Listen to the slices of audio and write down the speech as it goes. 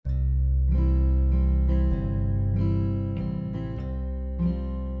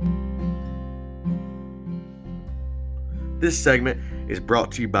This segment is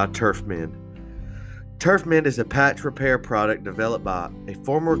brought to you by Turfmend. Turfmend is a patch repair product developed by a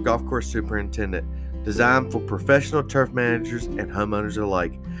former golf course superintendent, designed for professional turf managers and homeowners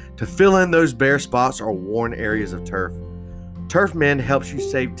alike to fill in those bare spots or worn areas of turf. Turfmend helps you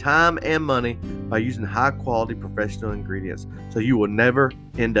save time and money by using high-quality professional ingredients, so you will never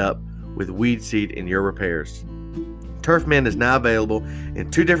end up with weed seed in your repairs. Turfmend is now available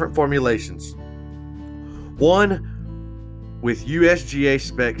in 2 different formulations. One with USGA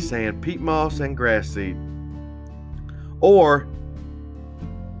specs saying peat moss and grass seed, or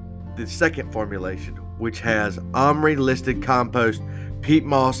the second formulation, which has OMRI listed compost, peat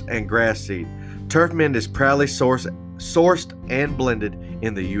moss, and grass seed. Turfmend is proudly sourced and blended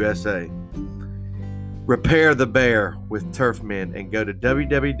in the USA. Repair the bare with Turfmend and go to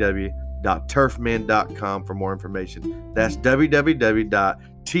www.turfmend.com for more information. That's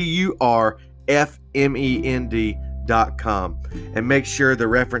www.turfmend.com, and make sure to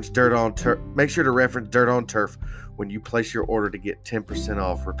reference dirt on turf when you place your order to get 10%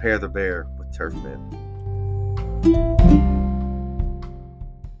 off. Repair the bare with Turfmend.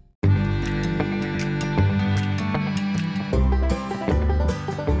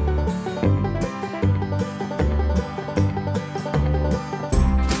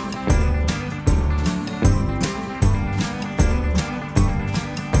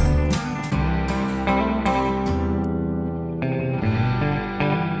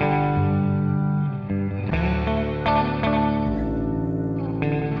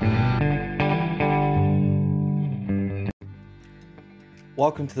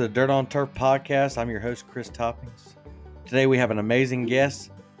 Welcome to the Dirt on Turf podcast. I'm your host, Chris Toppings. Today we have an amazing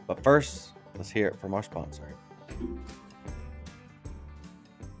guest, but first, let's hear it from our sponsor.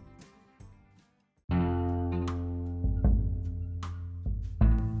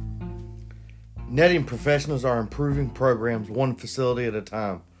 Netting professionals are improving programs one facility at a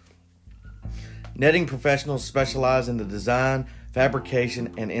time. Netting professionals specialize in the design,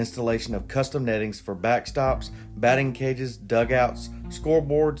 fabrication, and installation of custom nettings for backstops, batting cages, dugouts,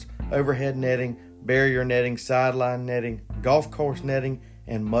 scoreboards, overhead netting, barrier netting, sideline netting, golf course netting,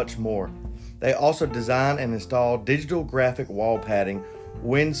 and much more. They also design and install digital graphic wall padding,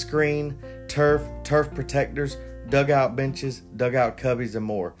 windscreen, turf protectors, dugout benches, dugout cubbies, and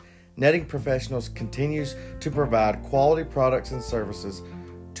more. Netting Professionals continues to provide quality products and services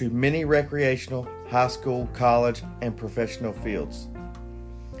to many recreational, high school, college, and professional fields,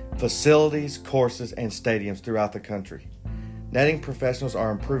 facilities, courses, and stadiums throughout the country. Netting Professionals are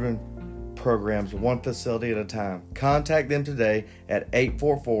improving programs one facility at a time. Contact them today at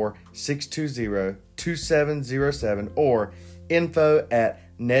 844-620-2707 or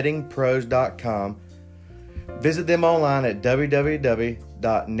info@nettingpros.com. Visit them online at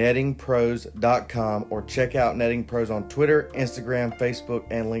www.nettingpros.com or check out Netting Pros on Twitter, Instagram, Facebook,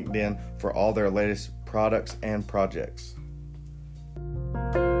 and LinkedIn for all their latest products and projects.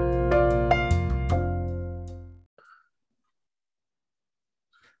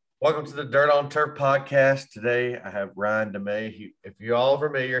 Welcome to the Dirt on Turf podcast. Today I have Ryan DeMay. If you all are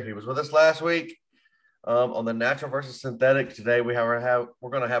familiar, he was with us last week on the natural versus synthetic. Today we're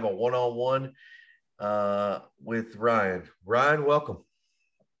going to have a one-on-one with Ryan. Ryan, welcome.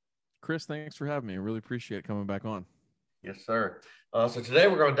 Chris, thanks for having me. I really appreciate coming back on. Yes, sir. So today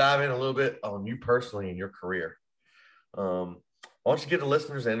we're going to dive in a little bit on you personally and your career. Why don't you give the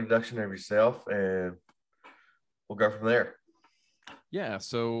listeners an introduction of yourself, and we'll go from there. Yeah,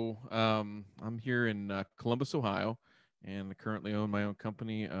 so I'm here in Columbus, Ohio, and I currently own my own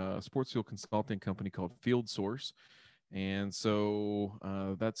company, a sports field consulting company called Field Source. And so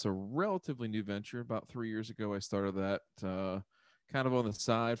that's a relatively new venture. About 3 years ago, I started that kind of on the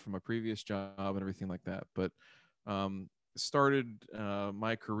side from my previous job and everything like that. But started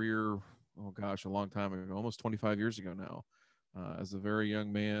my career, a long time ago, almost 25 years ago now, as a very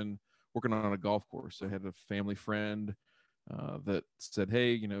young man working on a golf course. I had a family friend that said,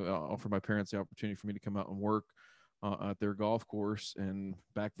 hey, offer my parents the opportunity for me to come out and work at their golf course. And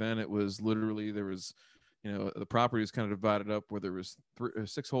back then it was literally, there was, the property was kind of divided up where there was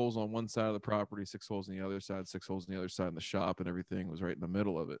 6 holes on one side of the property, 6 holes on the other side, 6 holes on the other side, and the shop and everything was right in the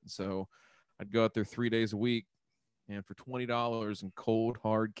middle of it. And so I'd go out there 3 days a week, and for $20 in cold,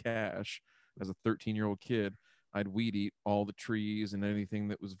 hard cash as a 13-year-old kid, I'd weed eat all the trees and anything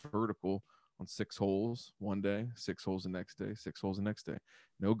that was vertical on 6 holes one day, 6 holes the next day, 6 holes the next day.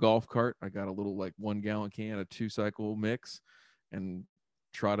 No golf cart. I got a little 1-gallon can, a 2-cycle mix, and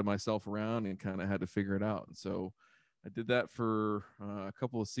trotted myself around and kind of had to figure it out. And so I did that for a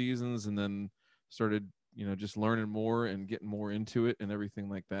couple of seasons, and then started, just learning more and getting more into it and everything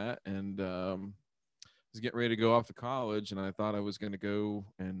like that. And was getting ready to go off to college, and I thought I was going to go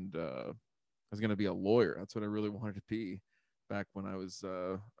and I was going to be a lawyer. That's what I really wanted to be back when I was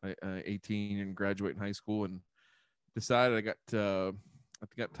 18 and graduating high school, and decided I got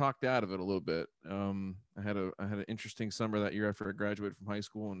talked out of it a little bit. I had an interesting summer that year after I graduated from high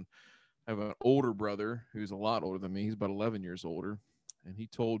school, and I have an older brother who's a lot older than me. He's about 11 years older, and he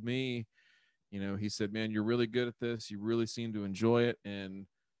told me, he said, "Man, you're really good at this. You really seem to enjoy it, and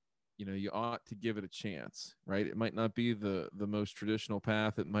you ought to give it a chance, right? It might not be the most traditional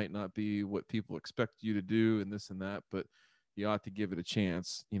path. It might not be what people expect you to do and this and that, but you ought to give it a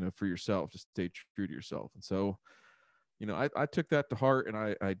chance, for yourself, to stay true to yourself." And so, I took that to heart, and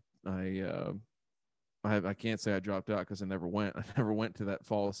I can't say I dropped out because I never went. I never went to that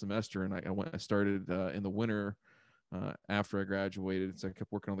fall semester, and I started in the winter after I graduated. So I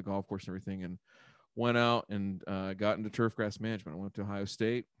kept working on the golf course and everything, and went out and got into turf grass management. I went to Ohio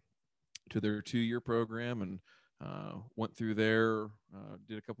State to their 2-year program, and went through there,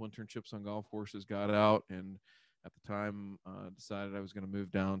 did a couple internships on golf courses, got out, and at the time decided I was going to move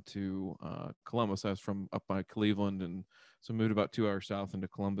down to Columbus. I was from up by Cleveland, and so moved about 2 hours south into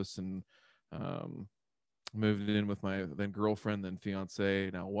Columbus, and um, moved in with my then girlfriend, then fiance,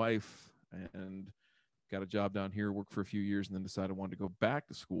 now wife, and got a job down here, worked for a few years, and then decided I wanted to go back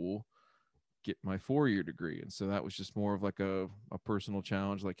to school, get my 4-year degree. And so that was just more of like a personal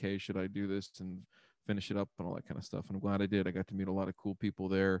challenge, like, hey, should I do this and finish it up and all that kind of stuff. And I'm glad I did. I got to meet a lot of cool people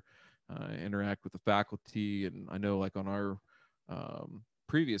there, interact with the faculty. And I know, like, on our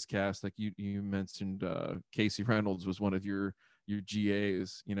previous cast, like you mentioned, Casey Reynolds was one of your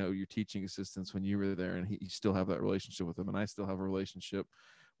GAs, your teaching assistants when you were there, and you still have that relationship with him. And I still have a relationship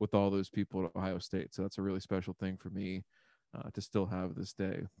with all those people at Ohio State. So that's a really special thing for me to still have this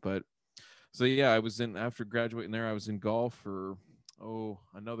day. But so yeah, I was in, after graduating there, I was in golf for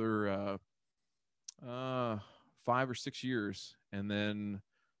another 5 or 6 years, and then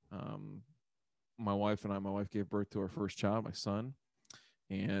um, my wife gave birth to our first child, my son,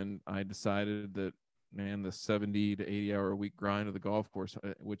 and I decided that, man, the 70 to 80 hour a week grind of the golf course,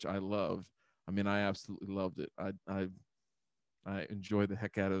 which I loved. I mean, I absolutely loved it. I enjoyed the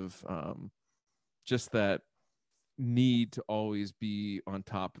heck out of just that need to always be on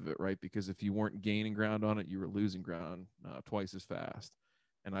top of it, right? Because if you weren't gaining ground on it, you were losing ground twice as fast.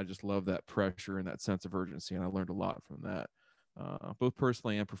 And I just love that pressure and that sense of urgency, and I learned a lot from that, both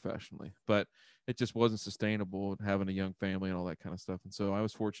personally and professionally. But it just wasn't sustainable having a young family and all that kind of stuff. And so I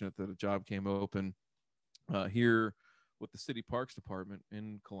was fortunate that a job came open here with the City Parks Department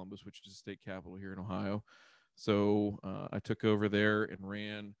in Columbus, which is the state capital here in Ohio. So I took over there and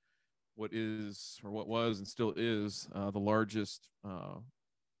ran what was and still is the largest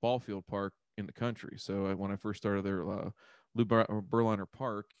ball field park in the country. So when I first started there, Lou Berliner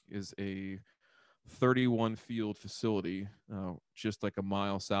Park is a 31 field facility, just like a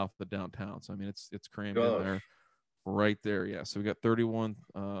mile south of downtown. So I mean, it's crammed in there, Gosh. right there. Yeah. So we got 31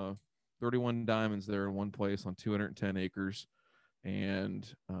 diamonds there in one place on 210 acres, and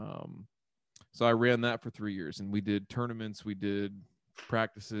so I ran that for 3 years, and we did tournaments, we did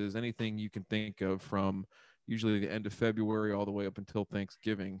practices, anything you can think of, from usually the end of February all the way up until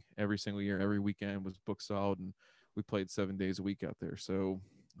Thanksgiving. Every single year, every weekend was booked solid, and we played 7 days a week out there. So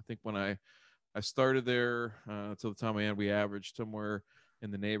I think when I started there until the time I ended, we averaged somewhere in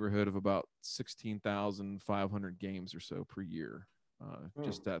the neighborhood of about 16,500 games or so per year,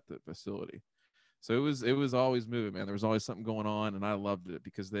 just at the facility. So it was always moving, man. There was always something going on, and I loved it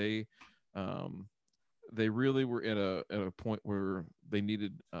because um, they really were at a point where they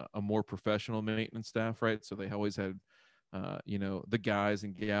needed a more professional maintenance staff, right? So they always had the guys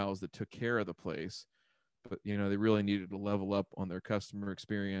and gals that took care of the place, but they really needed to level up on their customer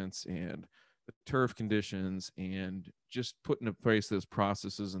experience and the turf conditions, and just put into place those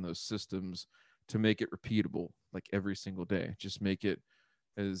processes and those systems to make it repeatable, like every single day. Just make it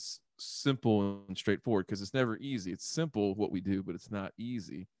as simple and straightforward, because it's never easy. It's simple what we do, but it's not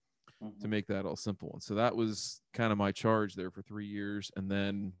easy to Mhm. make that all simple. And so that was kind of my charge there for 3 years. And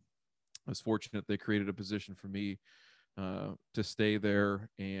then I was fortunate they created a position for me to stay there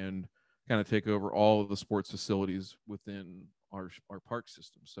and kind of take over all of the sports facilities within our park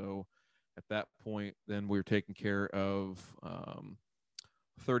system. So at that point, then we were taking care of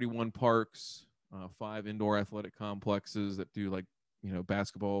 31 parks, 5 indoor athletic complexes that do, like,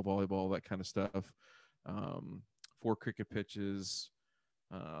 basketball, volleyball, that kind of stuff, um, 4 cricket pitches,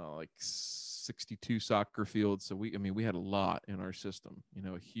 like 62 soccer fields. So we had a lot in our system,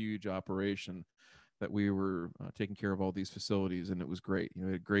 a huge operation that we were taking care of all these facilities, and it was great. We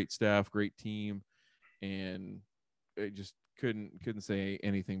had a great staff, great team, and it just couldn't say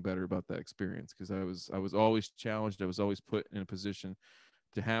anything better about that experience, because I was always challenged. I was always put in a position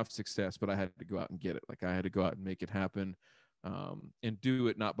to have success, but I had to go out and get it. Like I had to go out and make it happen, and do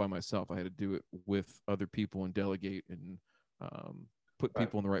it not by myself. I had to do it with other people and delegate and put Right.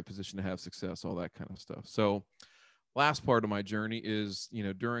 people in the right position to have success, all that kind of stuff. So last part of my journey is,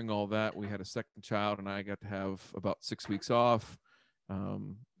 during all that, we had a second child, and I got to have about 6 weeks off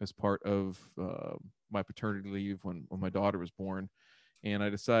as part of my paternity leave when my daughter was born. And I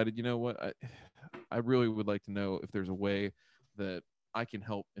decided, you know what, I really would like to know if there's a way that I can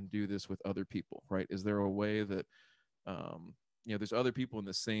help and do this with other people, right? Is there a way that, there's other people in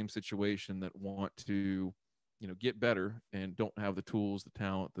the same situation that want to, get better and don't have the tools, the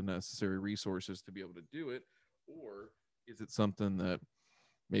talent, the necessary resources to be able to do it? Or is it something that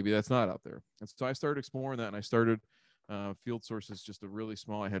maybe that's not out there? And so I started exploring that, and I started Field Sources, just a really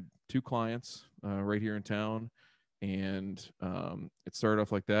small. I had 2 clients right here in town, and it started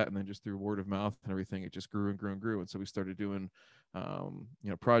off like that, and then just through word of mouth and everything, it just grew and grew and grew. And so we started doing,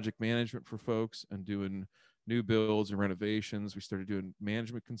 project management for folks and doing new builds and renovations. We started doing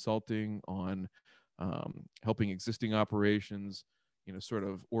management consulting on helping existing operations, sort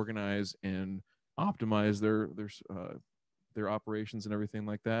of organize and optimize their operations and everything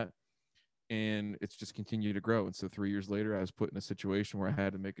like that. And it's just continued to grow. And so 3 years later, I was put in a situation where I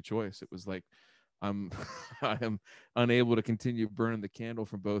had to make a choice. It was like, I'm I am unable to continue burning the candle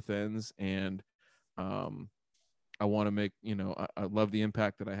from both ends. And um, I want to make, I love the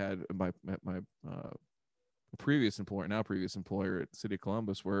impact that I had at my previous employer at City of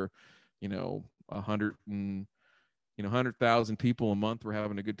Columbus, where, 100,000 people a month were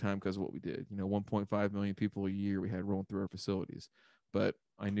having a good time because of what we did. 1.5 million people a year we had rolling through our facilities. But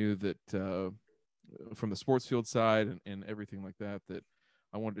I knew that from the sports field side and everything like that, that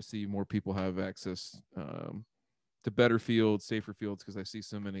I wanted to see more people have access to better fields, safer fields, because I see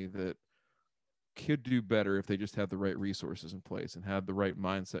so many that could do better if they just had the right resources in place and had the right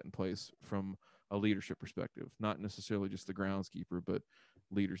mindset in place from a leadership perspective, not necessarily just the groundskeeper, but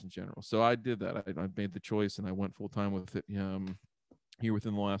leaders in general. So I did that. I made the choice, and I went full time with it here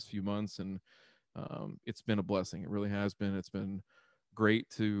within the last few months, and it's been a blessing. It really has been. It's been great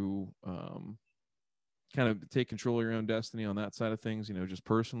to kind of take control of your own destiny on that side of things, just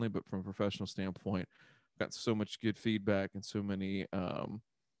personally, but from a professional standpoint, got so much good feedback and so many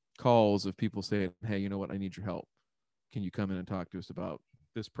calls of people saying, hey, you know what, I need your help. Can you come in and talk to us about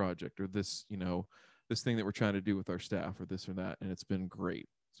this project or this, this thing that we're trying to do with our staff or this or that? And it's been great.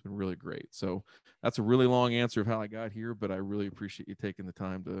 It's been really great. So that's a really long answer of how I got here, but I really appreciate you taking the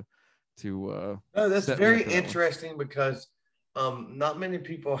time to No, that's set me up very for that one. interesting because not many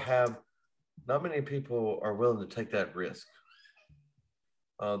people are willing to take that risk.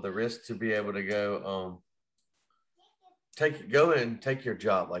 The risk to be able to go and take your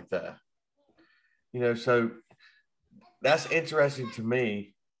job like that. So that's interesting to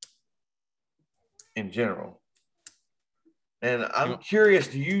me in general. And I'm curious,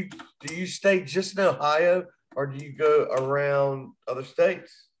 do you stay just in Ohio, or do you go around other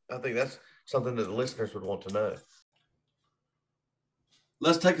states? I think that's something that the listeners would want to know.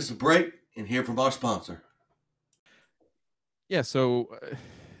 Let's take us a break and hear from our sponsor. Yeah, so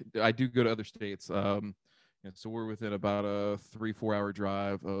I do go to other states. And so we're within about a 3-4 hour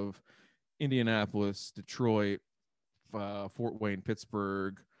drive of Indianapolis, Detroit, Fort Wayne,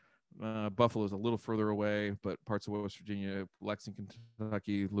 Pittsburgh. Buffalo's a little further away, but parts of West Virginia, Lexington,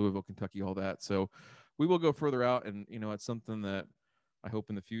 Kentucky, Louisville, Kentucky, all that. So we will go further out, and it's something that I hope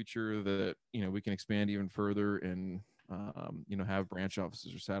in the future that we can expand even further and have branch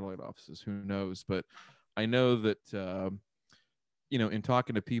offices or satellite offices. Who knows? But I know that in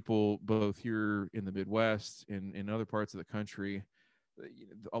talking to people both here in the Midwest and in other parts of the country,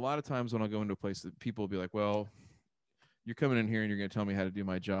 a lot of times when I go into a place, that people will be like, well, you're coming in here and you're going to tell me how to do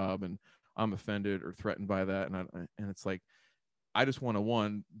my job, and I'm offended or threatened by that. And it's like, I just want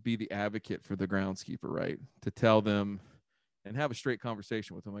to be the advocate for the groundskeeper, right? To tell them and have a straight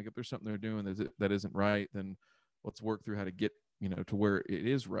conversation with them. Like, if there's something they're doing that isn't right, then let's work through how to get, to where it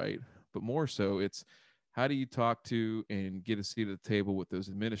is right. But more so, it's how do you talk to and get a seat at the table with those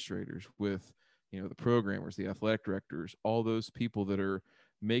administrators, with, the programmers, the athletic directors, all those people that are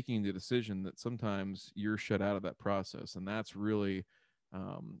making the decision, that sometimes you're shut out of that process. And that's really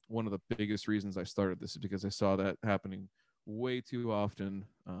one of the biggest reasons I started this, is because I saw that happening way too often.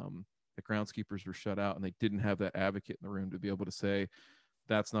 The groundskeepers were shut out, and they didn't have that advocate in the room to be able to say,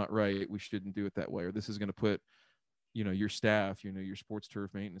 that's not right, we shouldn't do it that way, or this is going to put your staff, your sports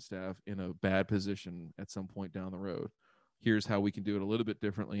turf maintenance staff, in a bad position at some point down the road. Here's how we can do it a little bit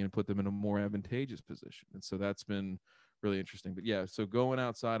differently and put them in a more advantageous position. And so that's been really interesting. But yeah, so going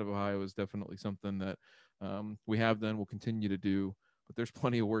outside of Ohio is definitely something that we have done, we'll continue to do. But there's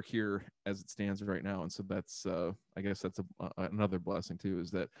plenty of work here as it stands right now, and so that's I guess that's another blessing too,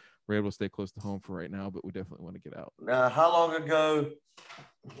 is that we're able to stay close to home for right now, but we definitely want to get out. Now, how long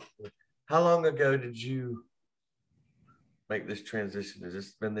ago did you make this transition? Has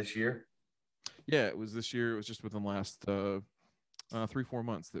this been this year? Yeah, it was this year. It was just within the last 3-4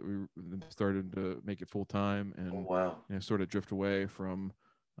 months that we started to make it full time Oh and wow. sort of drift away from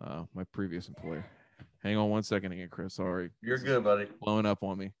my previous employer. Hang on one second again, Chris. Sorry, You're this is good, buddy. blowing up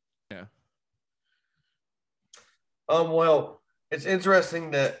on me. Yeah. Well, it's interesting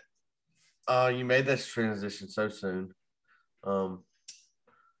that you made this transition so soon. Um,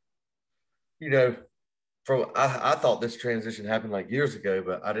 you know, I thought this transition happened like years ago,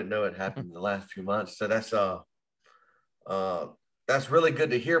 but I didn't know it happened in the last few months. So uh that's really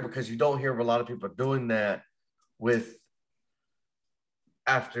good to hear because you don't hear of a lot of people doing that with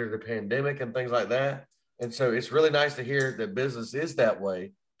after the pandemic and things like that. And so it's really nice to hear that business is that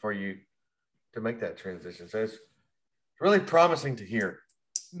way for you to make that transition. So it's really promising to hear.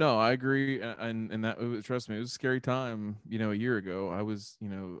 No, I agree, and that trust me, it was a scary time. A year ago, I was,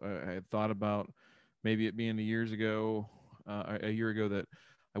 I had thought about maybe it being a year ago that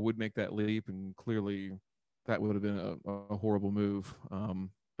I would make that leap, and clearly, that would have been a horrible move.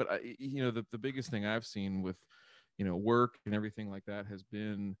 But the biggest thing I've seen with, work and everything like that has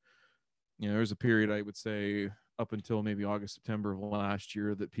been, there's a period I would say up until maybe August, September of last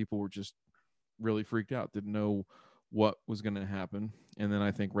year that people were just really freaked out, didn't know what was going to happen. And then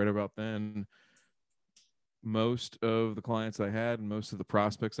I think right about then, most of the clients I had and most of the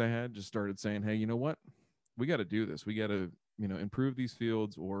prospects I had just started saying, hey, you know what? We got to do this. We got to, improve these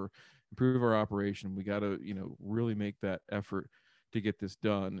fields or improve our operation. We got to, really make that effort to get this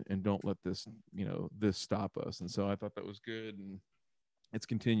done and don't let this, this stop us. And so I thought that was good. And it's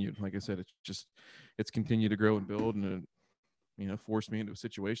continued. Like I said, it's continued to grow and build. And it, forced me into a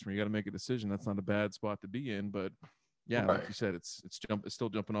situation where you got to make a decision. That's not a bad spot to be in, but yeah, Right. like you said, it's still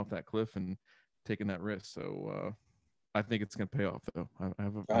jumping off that cliff and taking that risk. So I think it's going to pay off, though. I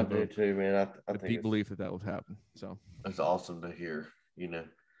have I do too, man. I a think deep belief that that would happen. So it's awesome to hear, you know.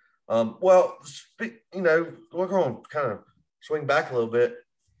 Well, we're going to kind of swing back a little bit.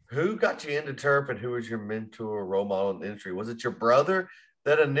 Who got you into turf and who was your mentor, role model in the industry? Was it your brother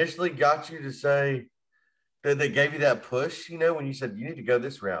that initially got you to say that they gave you that push, when you said you need to go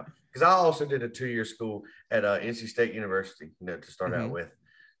this route? Because I also did a 2-year school at NC State University, to start out mm-hmm. with.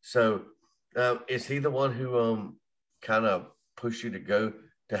 So is he the one who kind of pushed you to go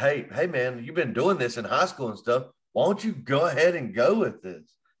to, hey, man, you've been doing this in high school and stuff. Why don't you go ahead and go with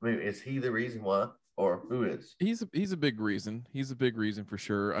this? I mean, is he the reason why, or who is? He's a big reason. He's a big reason for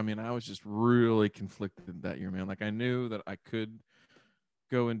sure. I mean, I was just really conflicted that year, man. Like I knew that I could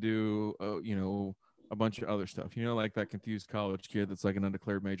go and do, a bunch of other stuff. Like that confused college kid that's like an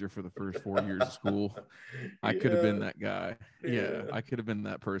undeclared major for the first 4 years of school. I could have been that guy. Yeah, I could have been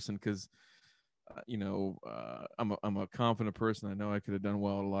that person because, I'm a confident person. I know I could have done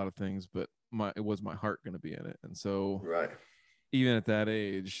well at a lot of things, but it was my heart going to be in it, and so Right. even at that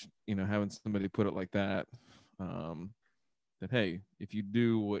age, having somebody put it like that, that hey, if you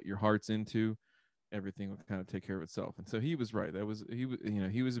do what your heart's into, everything will kind of take care of itself. And so he was right.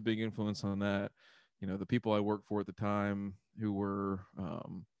 He was a big influence on that. The people I worked for at the time who were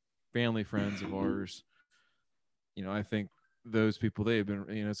family friends of ours, I think those people, they had been,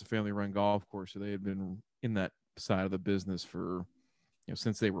 it's a family run golf course, so they had been in that side of the business for,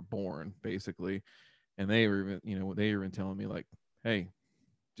 since they were born, basically. And they were even, they were even telling me like, hey,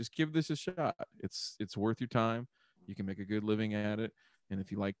 just give this a shot. It's worth your time. You can make a good living at it. And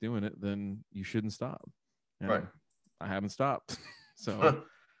if you like doing it, then you shouldn't stop. And Right. I haven't stopped. So,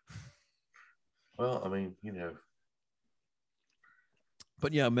 well, I mean,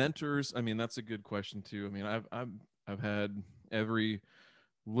 but yeah, mentors. I mean, that's a good question too. I mean, I've had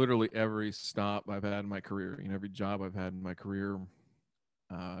literally every stop I've had in my career. Every job I've had in my career,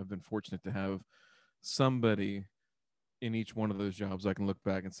 I've been fortunate to have somebody in each one of those jobs I can look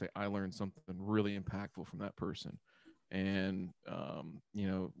back and say I learned something really impactful from that person. And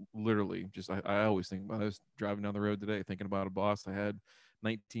literally just I always think about, I was driving down the road today thinking about a boss I had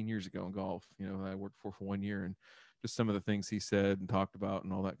 19 years ago in golf, I worked for 1 year, and just some of the things he said and talked about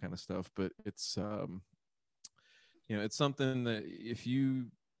and all that kind of stuff. But it's it's something that if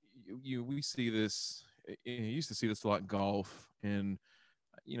we see this, you used to see this a lot in golf, and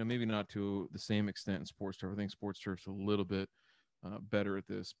maybe not to the same extent in sports turf. I think sports turf's a little bit better at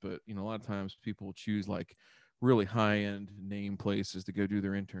this, but a lot of times people choose like really high end name places to go do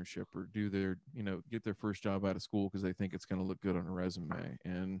their internship or do their, get their first job out of school because they think it's going to look good on a resume.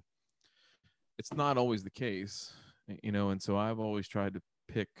 And it's not always the case, and so I've always tried to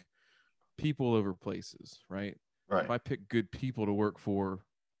pick people over places, right? If Right. I pick good people to work for,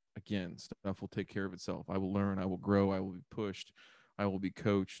 again, stuff will take care of itself. I will learn, I will grow, I will be pushed, I will be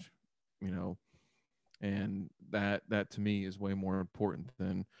coached, you know, and that to me is way more important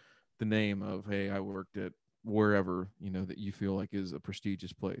than the name of, hey, I worked at wherever, that you feel like is a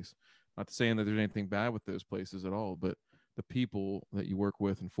prestigious place. Not saying that there's anything bad with those places at all, but the people that you work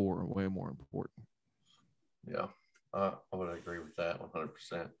with and for are way more important. Yeah. I would agree with that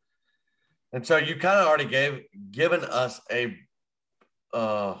 100%. And so you kind of already given us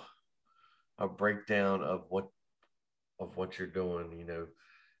uh, a breakdown of what you're doing.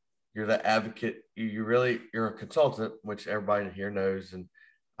 You're the advocate. You're a consultant, which everybody here knows, and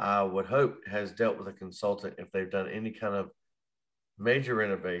I would hope has dealt with a consultant if they've done any kind of major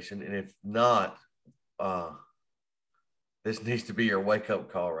renovation, and if not, uh, this needs to be your wake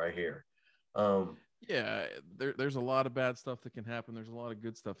up call right here. Um, Yeah, there's a lot of bad stuff that can happen. There's a lot of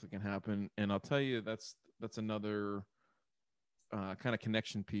good stuff that can happen, and I'll tell you that's another kind of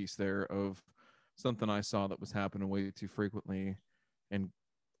connection piece there of something I saw that was happening way too frequently, and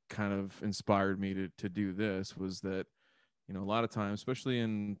kind of inspired me to do this was that, a lot of times, especially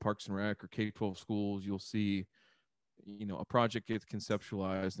in Parks and Rec or K-12 schools, you'll see, a project gets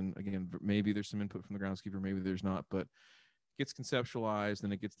conceptualized, and again, maybe there's some input from the groundskeeper, maybe there's not, but gets conceptualized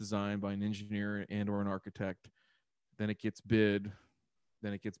and it gets designed by an engineer and or an architect, then it gets bid,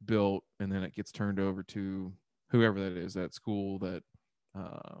 then it gets built, and then it gets turned over to whoever that is, that school, that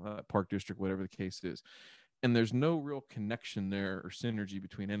park district, whatever the case is. And there's no real connection there or synergy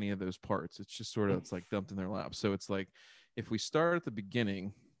between any of those parts. It's just sort of, it's like dumped in their lap. So it's like, if we start at the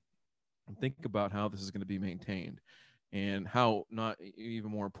beginning and think about how this is going to be maintained, and how, not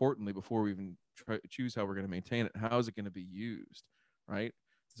even more importantly, before we even choose how we're going to maintain it, how is it going to be used, right?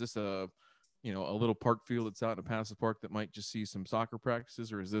 Is this a little park field that's out in a passive park that might just see some soccer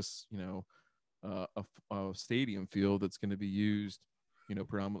practices, or is this a stadium field that's going to be used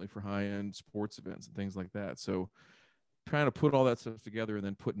predominantly for high-end sports events and things like that? So trying to put all that stuff together and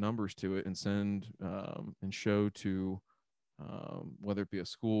then put numbers to it and send and show to whether it be a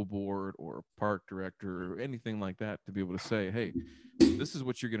school board or a park director or anything like that, to be able to say, hey, this is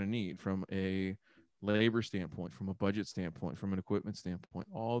what you're going to need from a labor standpoint, from a budget standpoint, from an equipment standpoint,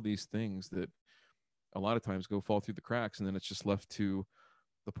 all these things that a lot of times go fall through the cracks. And then it's just left to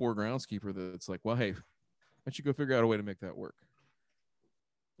the poor groundskeeper that's like, well, hey, why don't you go figure out a way to make that work?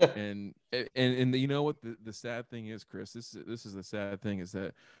 and you know what the sad thing is, Chris, this is the sad thing, is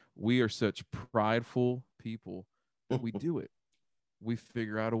that we are such prideful people that we do it. We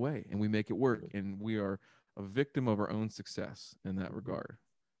figure out a way and we make it work, and we are a victim of our own success in that regard.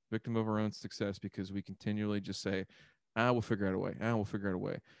 Victim of our own success because we continually just say, we'll figure out a way. We'll figure out a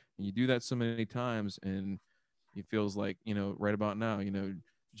way. And you do that so many times, and it feels like, right about now,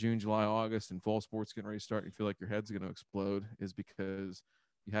 June, July, August, and fall sports getting ready to start, and you feel like your head's going to explode, is because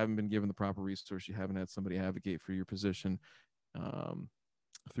you haven't been given the proper resource. You haven't had somebody advocate for your position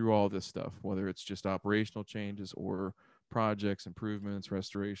through all this stuff, whether it's just operational changes or projects, improvements,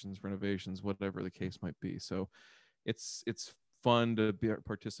 restorations, renovations, whatever the case might be. So it's fun to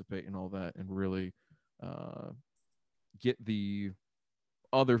participate in all that and really get the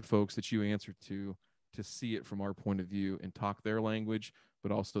other folks that you answer to see it from our point of view and talk their language,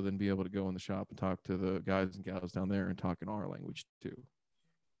 but also then be able to go in the shop and talk to the guys and gals down there and talk in our language too.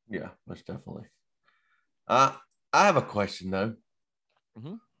 Yeah, most definitely. I have a question though.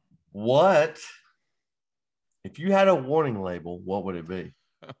 Mm-hmm. What if you had a warning label? What would it be?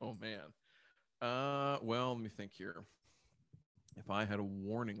 Oh man. Well, let me think here. If I had a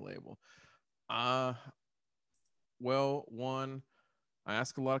warning label, well, one, I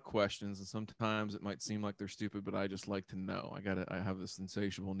ask a lot of questions, and sometimes it might seem like they're stupid, but I just like to know. I have this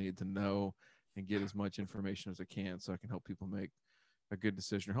insatiable need to know and get as much information as I can, so I can help people make a good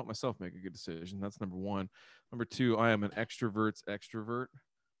decision or help myself make a good decision. That's number one. Number two, I am an extrovert's extrovert.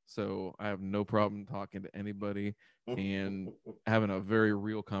 So I have no problem talking to anybody and having a very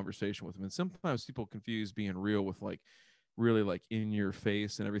real conversation with them. And sometimes people confuse being real with like really like in your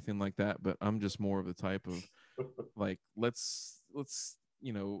face and everything like that. But I'm just more of the type of like, let's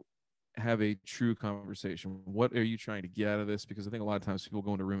have a true conversation. What are you trying to get out of this? Because I think a lot of times people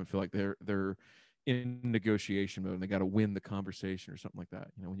go into a room and feel like they're in negotiation mode and they got to win the conversation or something like that.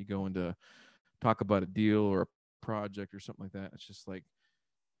 When you go into talk about a deal or a project or something like that, it's just like,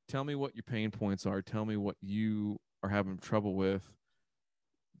 tell me what your pain points are. Tell me what you are having trouble with.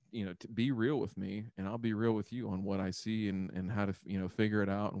 to be real with me, and I'll be real with you on what I see and how to, figure it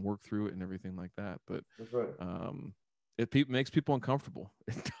out and work through it and everything like that. But That's right. Makes people uncomfortable.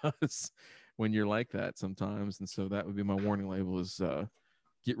 It does when you're like that sometimes. And so that would be my warning label is,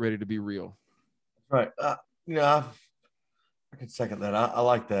 get ready to be real. That's right. I can second that. I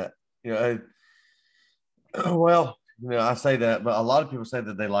like that. Well, I say that, but a lot of people say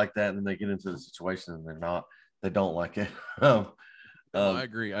that they like that, and then they get into the situation and they're not. They don't like it. No, I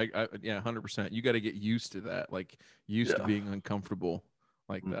agree. Yeah, 100%. You got to get used to that, like used to Yeah. being uncomfortable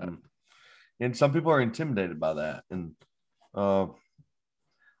like that. And some people are intimidated by that, and uh,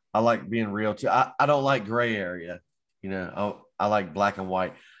 I like being real too. I don't like gray area. I like black and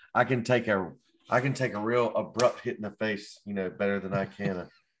white. I can take a real abrupt hit in the face, better than I can.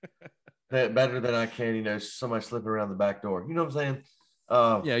 Better than I can, somebody slipping around the back door. You know what I'm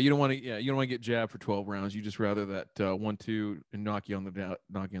saying? Yeah, you don't want to. Yeah, you don't want to get jabbed for 12 rounds. You just rather that 1-2 and knock you on the deck.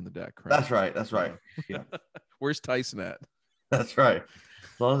 Right? That's right. That's right. Yeah. Where's Tyson at? That's right.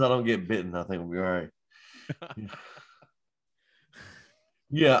 As long as I don't get bitten, I think we'll be all right.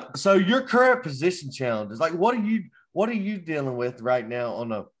 Yeah. So your current position challenges, like what are you dealing with right now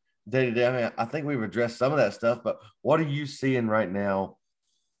on a day to day? I mean, I think we've addressed some of that stuff, but what are you seeing right now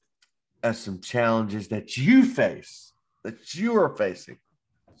as some challenges that you face, that you are facing?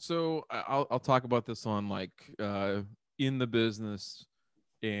 So I'll talk about this on like in the business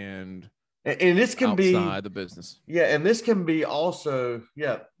and this can outside be the business. Yeah, and this can be also,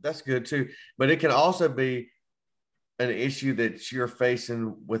 yeah, that's good too. But it can also be an issue that you're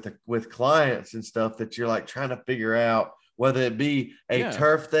facing with clients and stuff that you're like trying to figure out whether it be a Yeah.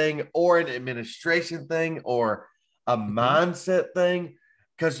 turf thing or an administration thing or a mindset thing,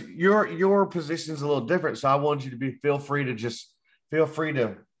 because your position is a little different. So I want you to feel free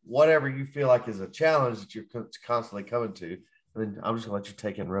to whatever you feel like is a challenge that you're constantly coming to. I mean, I'm just gonna let you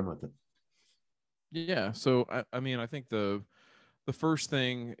take it and run with it. Yeah. So I mean, I think the first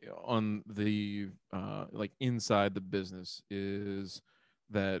thing on the like inside the business is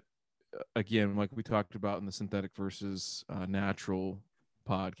that again, like we talked about in the synthetic versus natural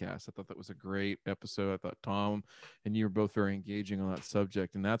podcast. I thought that was a great episode. I thought Tom and you were both very engaging on that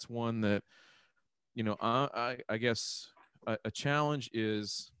subject, and that's one that I guess a challenge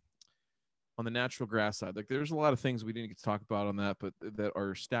is on the natural grass side. Like there's a lot of things we didn't get to talk about on that, but that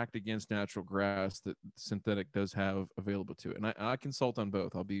are stacked against natural grass that synthetic does have available to it. And I consult on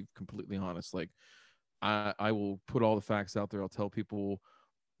both. I'll be completely honest. Like I will put all the facts out there. I'll tell people,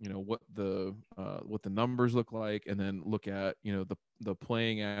 what the numbers look like, and then look at, the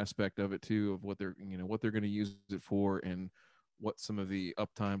playing aspect of it too, of what they're going to use it for, and what some of the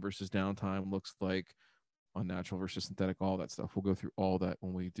uptime versus downtime looks like on natural versus synthetic, all that stuff. We'll go through all that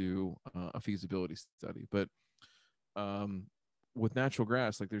when we do a feasibility study. But with natural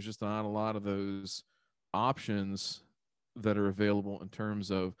grass, like there's just not a lot of those options that are available in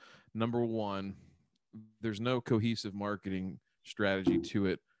terms of, number one, there's no cohesive marketing strategy to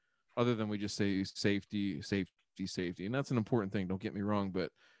it other than we just say safety, safety, safety. And that's an important thing. Don't get me wrong, but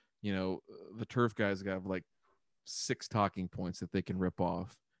the turf guys have like 6 talking points that they can rip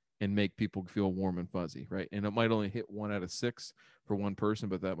off and make people feel warm and fuzzy, right? And it might only hit 1 out of 6 for one person,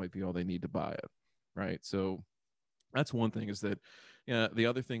 but that might be all they need to buy it, right? So that's one thing. Is that, the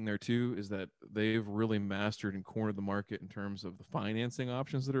other thing there too is that they've really mastered and cornered the market in terms of the financing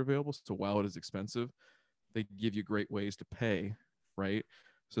options that are available. So while it is expensive, they give you great ways to pay, right?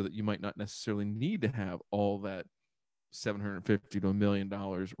 So that you might not necessarily need to have all that $750 to $1 million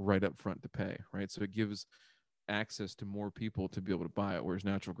right up front to pay, right? So it gives access to more people to be able to buy it. Whereas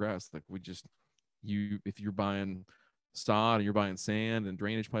natural grass, like if you're buying sod and you're buying sand and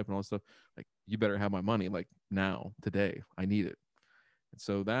drainage pipe and all that stuff, like you better have my money like now, today. I need it. And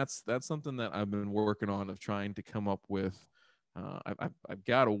so that's something that I've been working on, of trying to come up with. I've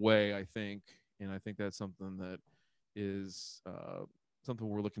got a way, I think, and I think that's something that is something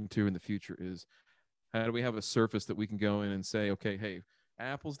we're looking to in the future, is how do we have a surface that we can go in and say, okay, hey,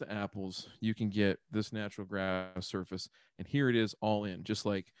 apples to apples, you can get this natural grass surface, and here it is all in. Just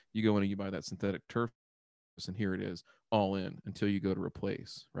like you go in and you buy that synthetic turf, and here it is all in until you go to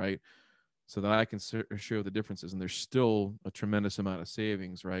replace, right? So that I can show the differences. And there's still a tremendous amount of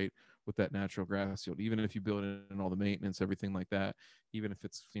savings, right, with that natural grass field. Even if you build in all the maintenance, everything like that, even if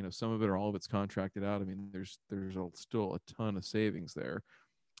it's, some of it or all of it's contracted out, I mean, there's still a ton of savings there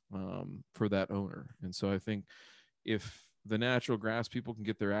for that owner. And so I think if the natural grass people can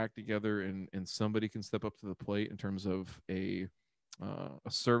get their act together, and somebody can step up to the plate in terms of a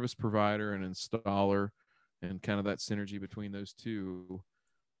service provider and installer, and kind of that synergy between those two,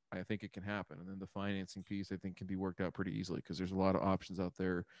 I think it can happen. And then the financing piece, I think, can be worked out pretty easily because there's a lot of options out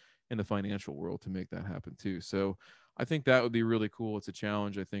there in the financial world to make that happen too. So I think that would be really cool. It's a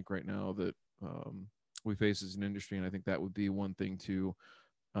challenge, I think, right now that we face as an industry. And I think that would be one thing to,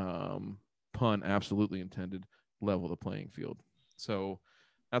 pun absolutely intended, level the playing field. So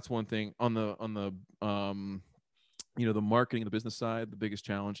that's one thing. On the the marketing, the business side, the biggest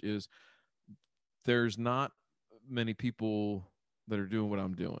challenge is there's not many people that are doing what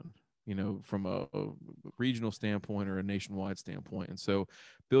I'm doing, from a regional standpoint or a nationwide standpoint. And so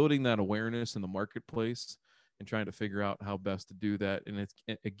building that awareness in the marketplace and trying to figure out how best to do that. And it's,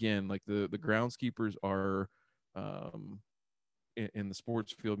 again, like the groundskeepers are, um, and the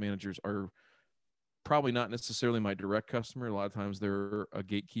sports field managers are probably not necessarily my direct customer. A lot of times they're a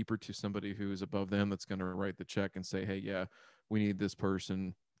gatekeeper to somebody who is above them that's going to write the check and say, hey, yeah, we need this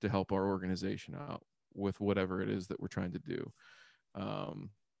person to help our organization out with whatever it is that we're trying to do.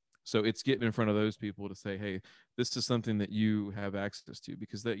 Um, so it's getting in front of those people to say, hey, this is something that you have access to,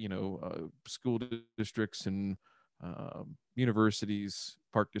 because that, school districts and universities,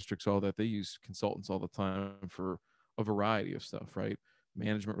 park districts, all that, they use consultants all the time for a variety of stuff, right?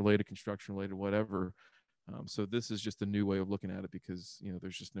 Management related, construction related, whatever. So this is just a new way of looking at it, because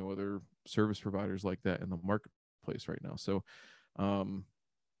there's just no other service providers like that in the marketplace right now. So,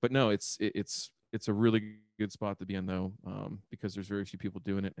 but no, it's a really good spot to be in, though, because there's very few people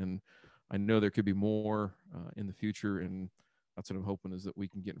doing it, and I know there could be more in the future, and that's what I'm hoping, is that we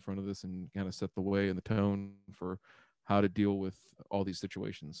can get in front of this and kind of set the way and the tone for how to deal with all these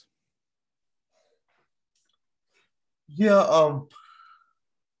situations. Yeah,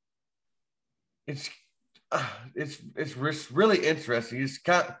 it's it's really interesting. It's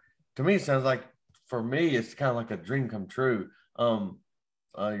to me, it sounds like, for me, it's kind of like a dream come true.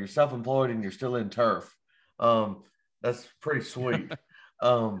 You're self-employed and you're still in turf. That's pretty sweet.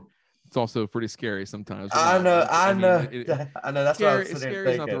 Um, It's also pretty scary sometimes. But I no, know, I I mean, know, I know. That's what I was sitting there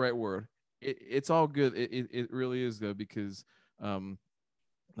scary is not the thinking. right word. It's all good. It really is, though, because,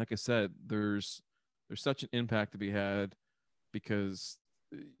 like I said, there's such an impact to be had, because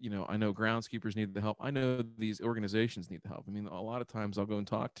I know groundskeepers need the help. I know these organizations need the help. I mean, a lot of times I'll go and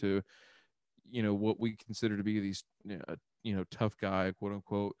talk to what we consider to be these tough guy, quote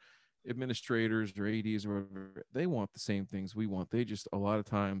unquote, administrators or ads or whatever. They want the same things we want. They just a lot of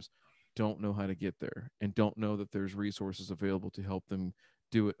times don't know how to get there, and don't know that there's resources available to help them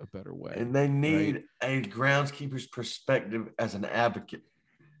do it a better way, And they right? need a groundskeeper's perspective as an advocate.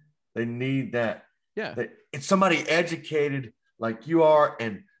 They need that. Yeah. That it's somebody educated like you are,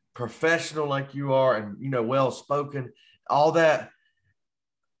 and professional like you are, and well spoken. All that.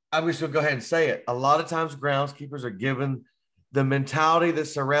 I'm just gonna go ahead and say it. A lot of times, groundskeepers are given the mentality that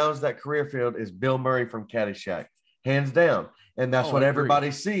surrounds that career field is Bill Murray from Caddyshack, hands down, and that's Oh, what I agree.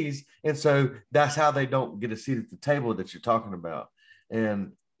 everybody sees. And so that's how they don't get a seat at the table that you're talking about.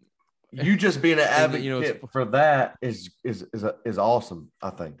 And you just being an And advocate for that is awesome, I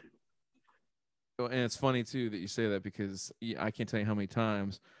think. and it's funny too that you say that, because I can't tell you how many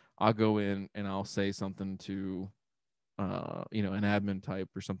times I'll go in and I'll say something to an admin type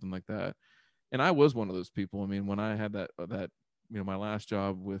or something like that. And I was one of those people. I mean, when I had that my last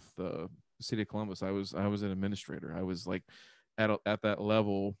job with the city of Columbus, I was an administrator. I was like at that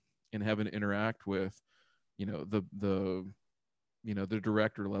level, and having to interact with the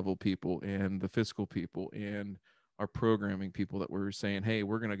director level people and the fiscal people and our programming people that were saying, hey,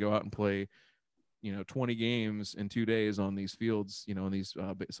 we're going to go out and play 20 games in 2 days on these fields, in these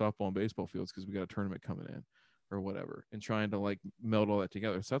softball and baseball fields, because we got a tournament coming in or whatever, and trying to like meld all that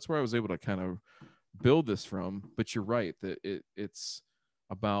together. So that's where I was able to kind of build this from. But you're right that it's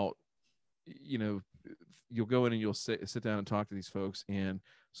about, you'll go in and you'll sit down and talk to these folks, and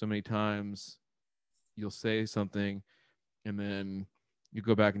so many times you'll say something, and then you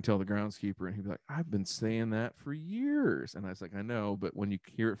go back and tell the groundskeeper, and he'd be like, I've been saying that for years. And I was like, I know, but when you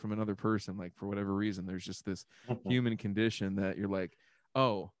hear it from another person, like for whatever reason, there's just this human condition that you're like,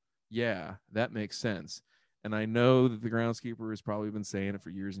 oh yeah, that makes sense. And I know that the groundskeeper has probably been saying it for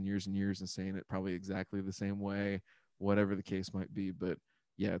years and years and years, and saying it probably exactly the same way, whatever the case might be. But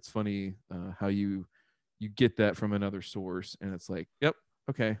yeah, it's funny how you get that from another source, and it's like, yep,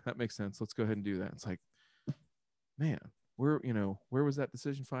 okay, that makes sense. Let's go ahead and do that. It's like, man, where was that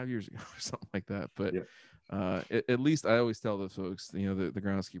decision 5 years ago or something like that? But Yeah. at least I always tell those folks, the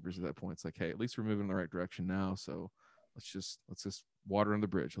groundskeepers at that point, it's like, hey, at least we're moving in the right direction now. So let's just water on the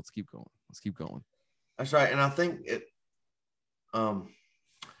bridge. Let's keep going. Let's keep going. That's right. And I think um,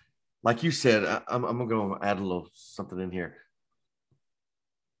 like you said, I'm going to add a little something in here.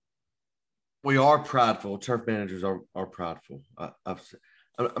 We are prideful. Turf managers are prideful.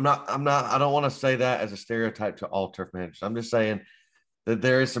 I don't want to say that as a stereotype to all turf managers. I'm just saying that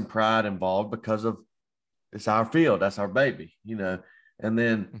there is some pride involved because of it's our field, that's our baby, you know. And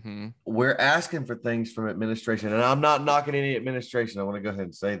then Mm-hmm. we're asking for things from administration, and I'm not knocking any administration. I want to go ahead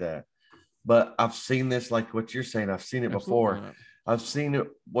and say that, but I've seen this like what you're saying. I've seen it Absolutely before. not. I've seen it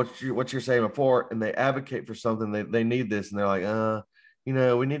what you're saying before, and they advocate for something. They need this, and they're like, you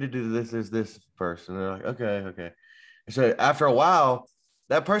know, we need to do this first, and they're like, okay. And so after a while,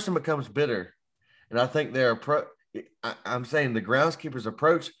 that person becomes bitter, and I think I'm saying the groundskeeper's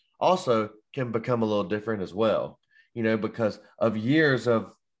approach also can become a little different as well, you know, because of years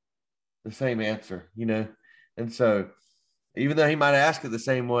of the same answer, you know, and so even though he might ask it the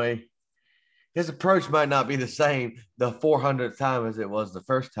same way, his approach might not be the same the 400th time as it was the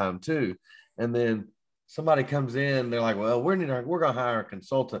first time too. And then somebody comes in, they're like, well, we're going to hire a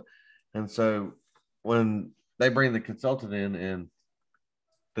consultant. And so when they bring the consultant in, and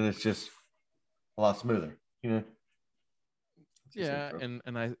then it's just a lot smoother, you know. Yeah, and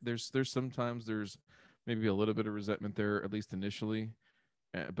I there's sometimes there's maybe a little bit of resentment there, at least initially,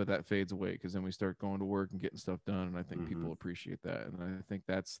 but that fades away because then we start going to work and getting stuff done, and I think Mm-hmm. people appreciate that, and I think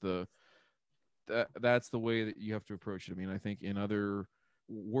that's the way that you have to approach it. I mean, I think in other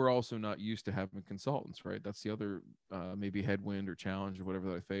we're also not used to having consultants, right? That's the other maybe headwind or challenge or whatever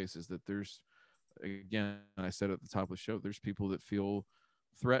that I face is that there's again, I said at the top of the show, there's people that feel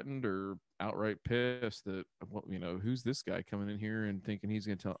threatened or outright pissed that well, you know, who's this guy coming in here and thinking he's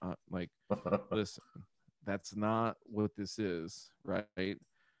going to tell like listen, that's not what this is, right?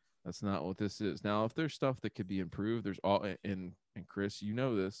 That's not what this is. Now, if there's stuff that could be improved, there's all and Chris, you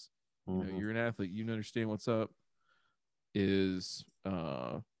know this, you know, Mm-hmm. you're an athlete, you understand what's up is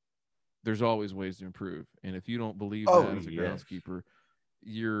there's always ways to improve. And if you don't believe Oh that as a yes. groundskeeper,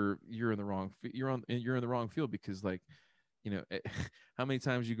 you're in the wrong you're in the wrong field because like you know how many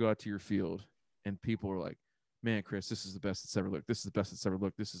times you go out to your field and people are like, man, Chris, this is the best it's ever looked, this is the best it's ever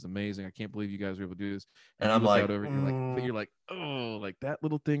looked, this is amazing, I can't believe you guys were able to do this, And and you I'm look out like, over it and you're like, but you're like, oh, like that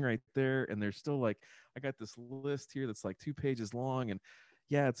little thing right there, and there's still like, I got this list here that's like 2 pages long, and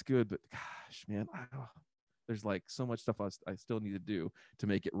yeah, it's good, but gosh, man, there's like so much stuff I still need to do to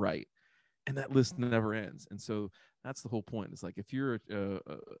make it right, and that list never ends. And so that's the whole point. It's like if you're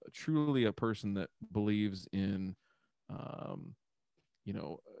truly a person that believes in um, you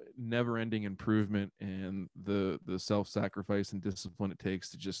know, never ending improvement and the self-sacrifice and discipline it takes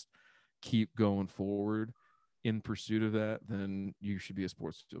to just keep going forward in pursuit of that, then you should be a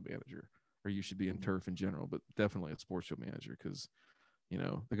sports field manager, or you should be in turf in general, but definitely a sports field manager, because you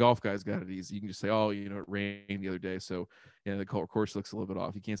know, the golf guys got it easy. You can just say, oh, you know, it rained the other day, so yeah, the course looks a little bit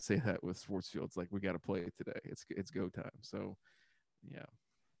off. You can't say that with sports fields. Like, we got to play it today. It's go time. So yeah.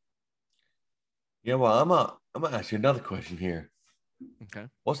 yeah. Well, I'm gonna ask you another question here. Okay.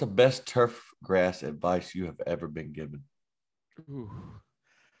 What's the best turf grass advice you have ever been given? Ooh.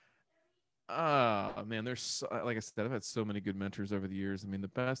 Man, there's like I said, I've had so many good mentors over the years. I mean, the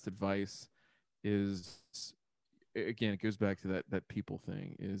best advice is, again, it goes back to that people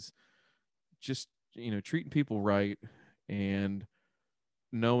thing, is just, you know, treating people right, and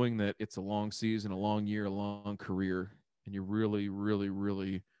knowing that it's a long season, a long year, a long career, and you really, really,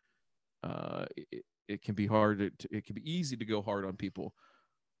 really, it can be hard it can be easy to go hard on people,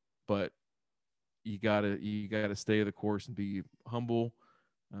 but you gotta stay the course and be humble.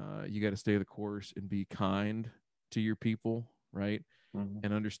 You got to stay the course and be kind to your people, right? Mm-hmm.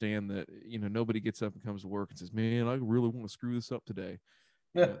 And understand that, you know, nobody gets up and comes to work and says, "Man, I really want to screw this up today."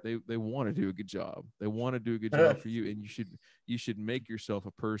 You Yeah. know, they want to do a good job. They want to do a good job for you, and you should make yourself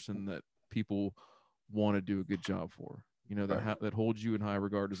a person that people want to do a good job for. You know, Right. that holds you in high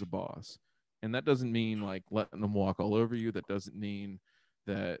regard as a boss. And that doesn't mean like letting them walk all over you. That doesn't mean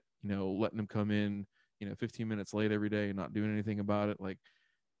that, you know, letting them come in, you know, 15 minutes late every day and not doing anything about it. Like,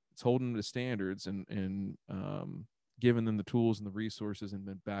 it's holding them to standards, and giving them the tools and the resources, and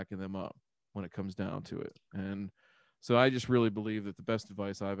then backing them up when it comes down to it. And so I just really believe that the best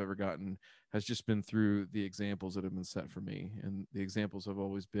advice I've ever gotten has just been through the examples that have been set for me. And the examples have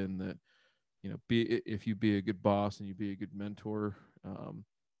always been that, you know, if you be a good boss and you be a good mentor,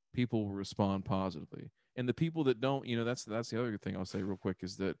 people will respond positively. And the people that don't, you know, that's the other thing I'll say real quick,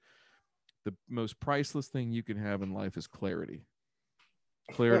 is that the most priceless thing you can have in life is clarity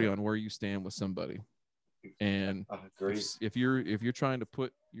on where you stand with somebody. And I agree. if you're trying to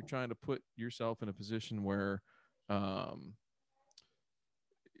put yourself in a position where um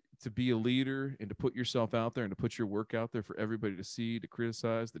to be a leader and to put yourself out there and to put your work out there for everybody to see, to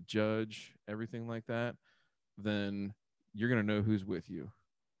criticize, to judge, everything like that, then you're going to know who's with you,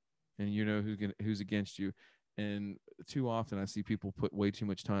 and you know who's against you. And too often I see people put way too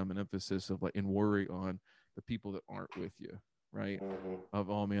much time and emphasis of like and worry on the people that aren't with you, right? Mm-hmm. Of,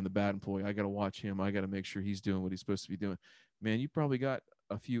 oh man, the bad employee, I got to watch him, I got to make sure he's doing what he's supposed to be doing. Man, you probably got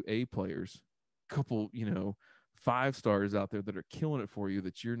a few A players, couple, 5 stars out there that are killing it for you,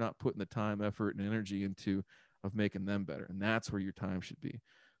 that you're not putting the time, effort, and energy into of making them better. And that's where your time should be.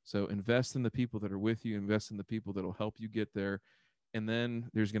 So invest in the people that are with you, invest in the people that will help you get there. And then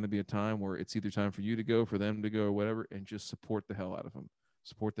there's going to be a time where it's either time for you to go, for them to go, or whatever, and just support the hell out of them,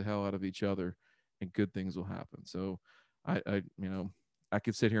 support the hell out of each other, and good things will happen. So I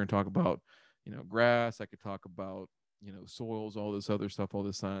could sit here and talk about, grass. I could talk about, soils, all this other stuff, all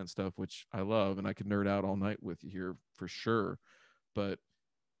this science stuff, which I love, and I could nerd out all night with you here for sure. But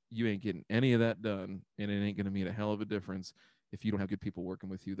you ain't getting any of that done, and it ain't going to mean a hell of a difference if you don't have good people working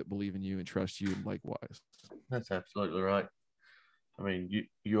with you that believe in you and trust you, and likewise. That's absolutely right. I mean,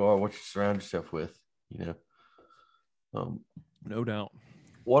 you are what you surround yourself with, you know. No doubt.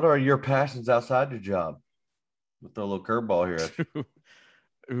 What are your passions outside your job? With a little curveball here at you.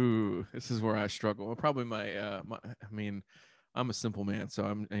 Ooh, this is where I struggle. Well, probably I mean, I'm a simple man, so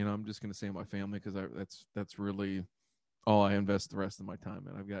I'm just gonna say my family, because that's really all I invest the rest of my time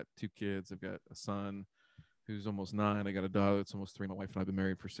in. I've got 2 kids. I've got a son who's almost 9. I got a daughter that's almost 3. My wife and I've been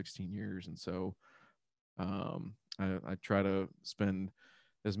married for 16 years, and so I try to spend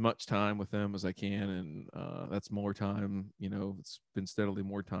as much time with them as I can, and that's more time. It's been steadily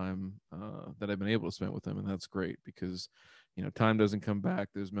more time that I've been able to spend with them, and that's great because time doesn't come back.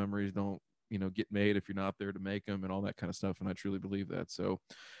 Those memories don't get made if you're not there to make them, and all that kind of stuff. And I truly believe that. So,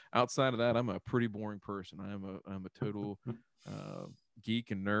 outside of that, I'm a pretty boring person. I'm a total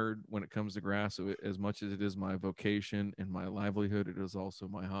geek and nerd when it comes to grass. So as much as it is my vocation and my livelihood, it is also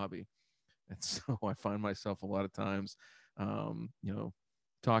my hobby. And so I find myself a lot of times, um, you know,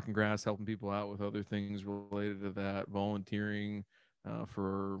 talking grass, helping people out with other things related to that, volunteering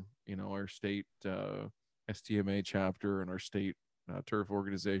for, our state STMA chapter and our state turf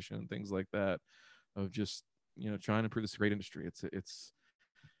organization, things like that, of just, trying to improve this great industry.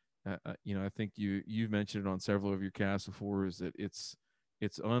 I think you've mentioned it on several of your casts before, is that it's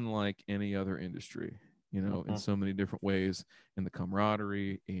unlike any other industry, in Mhm. so many different ways, in the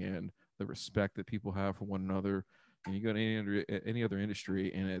camaraderie and the respect that people have for one another. And you go to any other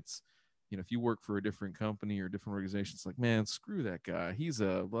industry, and it's, if you work for a different company or a different organization, it's like, man, screw that guy. He's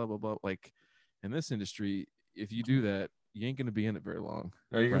a blah blah blah. Like in this industry, if you do that, you ain't going to be in it very long,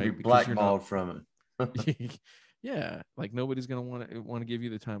 Or you're gonna right? be Because you're not. blackballed from it. Yeah, like nobody's going to want to give you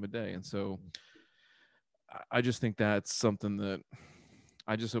the time of day. And so I just think that's something that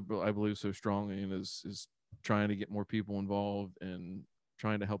I believe so strongly in, is trying to get more people involved and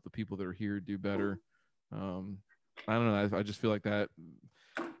trying to help the people that are here do better. Um, I don't know. I just feel like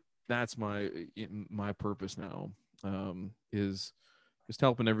that's my purpose now, is just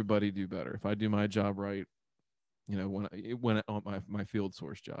helping everybody do better. If I do my job right, when on my field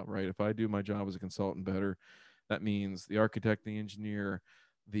source job, right? If I do my job as a consultant better, that means the architect, the engineer,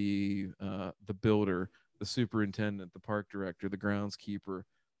 the builder, the superintendent, the park director, the groundskeeper,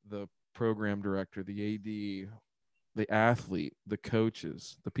 the program director, the AD, the athlete, the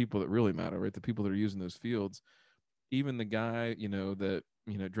coaches, the people that really matter, right? The people that are using those fields, even the guy, that,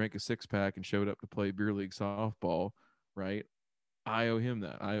 drank a 6-pack and showed up to play beer league softball, right? I owe him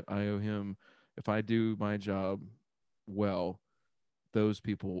that. I owe him, if I do my job well,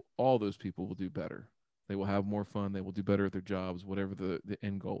 all those people will do better. They will have more fun. They will do better at their jobs, whatever the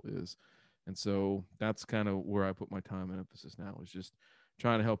end goal is. And so that's kind of where I put my time and emphasis now, is just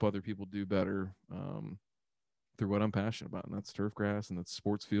trying to help other people do better, through what I'm passionate about. And that's turf grass, and that's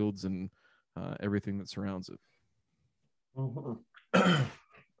sports fields, and everything that surrounds it. Mhm.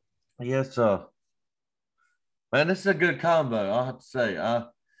 Yes, man, this is a good combo. I have to say, uh,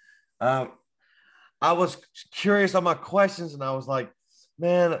 I was curious on my questions, and I was like,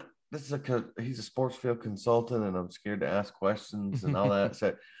 man, he's a sports field consultant, and I'm scared to ask questions and all that.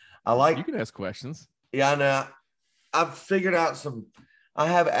 So, I You like, can ask questions. yeah, I know. I've figured out some. I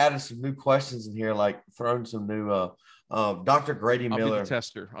have added some new questions in here, like thrown some new. Dr. Grady I'll be the Miller,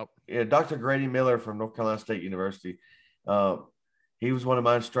 tester. yeah, Dr. Grady Miller from North Carolina State University. Uh, he was one of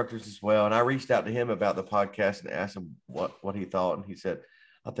my instructors as well, and I reached out to him about the podcast and asked him what he thought, and he said,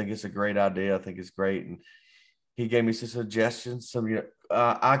 "I think it's a great idea. I think it's great." And he gave me some suggestions.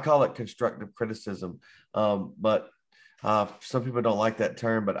 I call it constructive criticism, but some people don't like that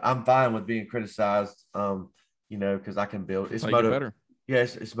term. But I'm fine with being criticized, because I can build. That's It's how you get motive. better.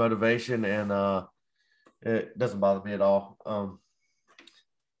 Yes, it's motivation, and it doesn't bother me at all.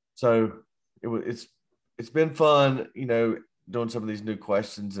 So it's been fun, doing some of these new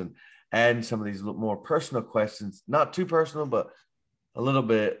questions, and adding some of these more personal questions, not too personal, but a little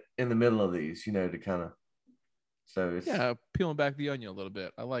bit in the middle of these, to kind of. So it's peeling back the onion a little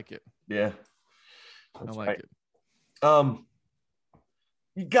bit. I like it. Yeah, I like it.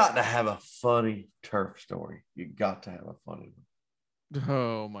 You got to have a funny turf story. You got to have a funny one.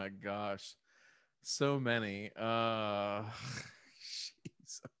 Oh my gosh, so many. Jeez,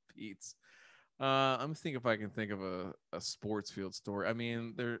 Pete's. I'm thinking if I can think of a sports field story. I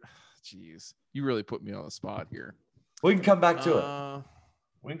mean, geez, you really put me on the spot here. We can come back to it.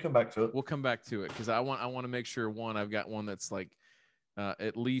 We can come back to it. We'll come back to it because I want to make sure I've got one that's like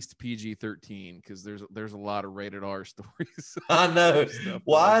at least PG-13 because there's a lot of rated R stories. I know.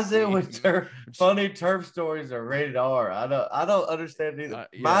 Why is it when funny turf stories are rated R? I don't understand either.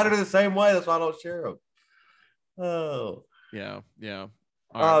 Mine are the same way. That's why I don't share them. Oh. Yeah.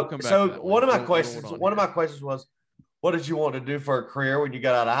 All right, we'll come back so to that one of my questions was, what did you want to do for a career when you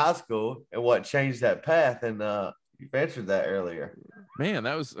got out of high school, and what changed that path? And you've answered that earlier. Man,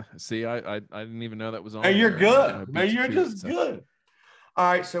 that was I didn't even know that was on. Hey, you're good. Man, you're just good. All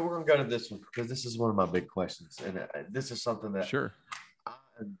right, so we're gonna go to this one because this is one of my big questions, and this is something that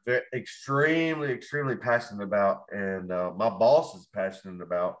I'm extremely passionate about, and my boss is passionate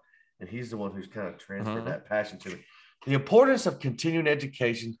about, and he's the one who's kind of transferred that passion to me. The importance of continuing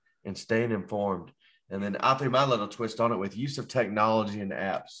education and staying informed, and then I threw my little twist on it with use of technology and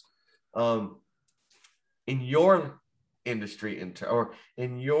apps. In your industry, or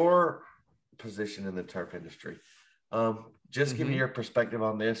in your position in the turf industry, just give me your perspective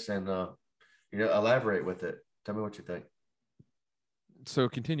on this and elaborate with it. Tell me what you think. So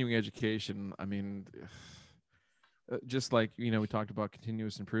continuing education, I mean, just like we talked about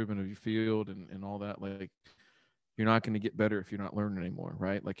continuous improvement of your field and all that, like you're not going to get better if you're not learning anymore,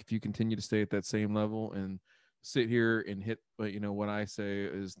 right? Like if you continue to stay at that same level and sit here and hit, what I say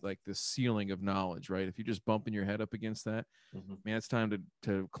is like the ceiling of knowledge, right? If you're just bumping your head up against that, man, it's time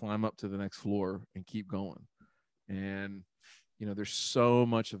to climb up to the next floor and keep going. And there's so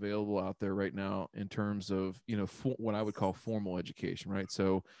much available out there right now in terms of what I would call formal education, right?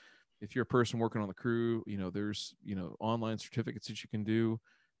 So if you're a person working on the crew, there's online certificates that you can do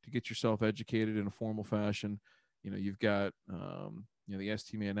to get yourself educated in a formal fashion. You've got the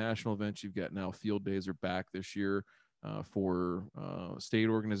STMA national events. You've got now field days are back this year for state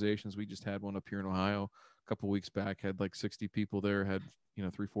organizations. We just had one up here in Ohio a couple of weeks back. Had like 60 people there. Had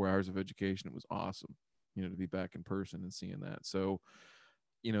 3-4 hours of education. It was awesome. To be back in person and seeing that. So,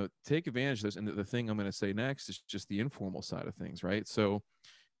 take advantage of this. And the thing I'm going to say next is just the informal side of things, right? So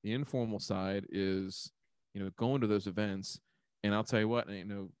the informal side is, going to those events. And I'll tell you what,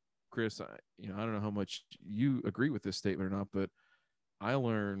 Chris, I don't know how much you agree with this statement or not, but I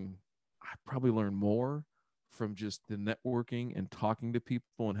probably learn more from just the networking and talking to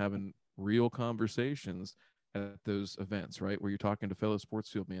people and having real conversations at those events, right? Where you're talking to fellow sports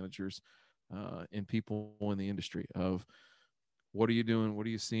field managers and people in the industry of what are you doing? What are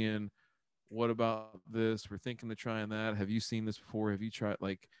you seeing? What about this? We're thinking of trying that. Have you seen this before? Have you tried?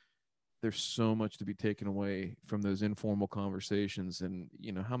 Like, there's so much to be taken away from those informal conversations. And,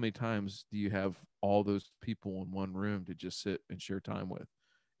 how many times do you have all those people in one room to just sit and share time with?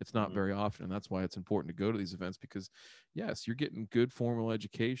 It's not very often. And that's why it's important to go to these events because, yes, you're getting good formal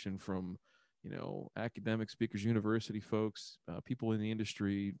education from academic speakers, university folks, people in the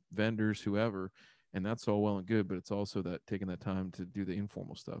industry, vendors, whoever, and that's all well and good, but it's also that taking that time to do the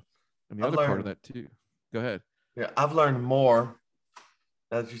informal stuff. And the other part of that too. Go ahead. Yeah, I've learned more.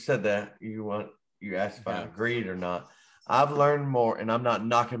 As you said that, you asked if I agreed or not. I've learned more, and I'm not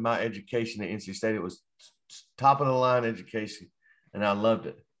knocking my education at NC State. It was top of the line education, and I loved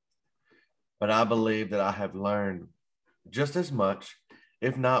it. But I believe that I have learned just as much,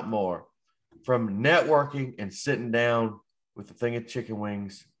 if not more, from networking and sitting down with a thing of chicken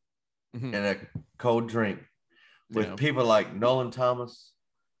wings and a cold drink with people like Nolan Thomas.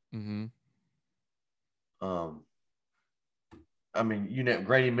 I mean,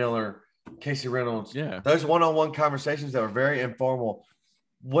 Grady Miller, Casey Reynolds. Yeah. Those one-on-one conversations that were very informal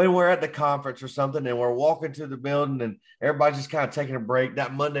when we're at the conference or something and we're walking to the building and everybody's just kind of taking a break.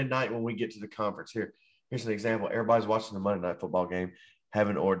 That Monday night when we get to the conference here's an example. Everybody's watching the Monday night football game,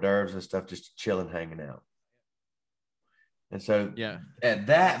 having hors d'oeuvres and stuff, just chilling, hanging out. And so at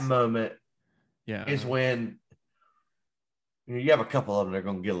that moment is when you have a couple of them that are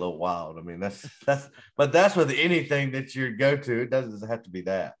going to get a little wild. I mean, but that's with anything that you go to. It doesn't have to be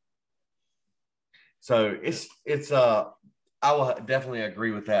that. So I will definitely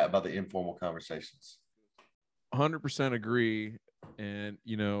agree with that about the informal conversations. 100% agree. And,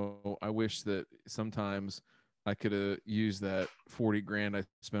 I wish that sometimes I could have used that 40 grand I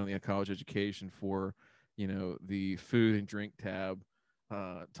spent on the college education for, the food and drink tab,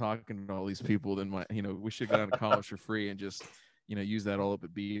 talking to all these people. Then we should have gone to college for free and just, use that all up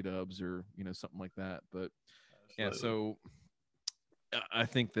at B Dubs or, something like that. But yeah, Absolutely. so I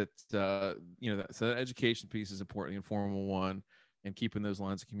think that, so that education piece is important in Formula One, and keeping those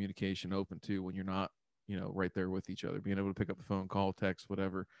lines of communication open too when you're not, right there with each other, being able to pick up the phone, call, text,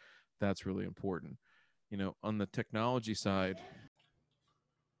 whatever. That's really important. On the technology side.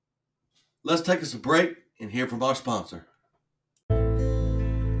 Let's take us a break and hear from our sponsor.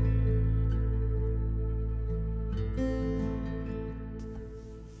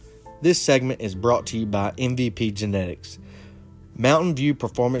 This segment is brought to you by MVP Genetics. Mountain View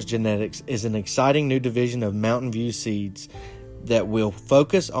Performance Genetics is an exciting new division of Mountain View seeds that will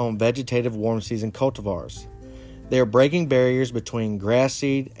focus on vegetative warm season cultivars. They are breaking barriers between grass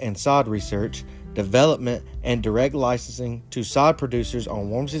seed and sod research, development, and direct licensing to sod producers on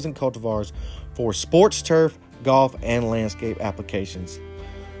warm season cultivars for sports turf, golf, and landscape applications.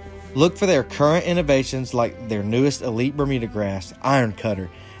 Look for their current innovations like their newest Elite Bermuda Grass, Iron Cutter,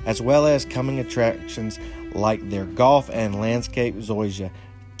 as well as coming attractions like their golf and landscape zoysia,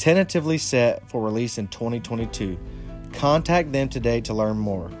 tentatively set for release in 2022. Contact them today to learn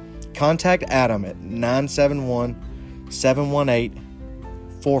more. Contact Adam at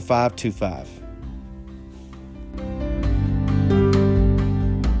 971-718-4525.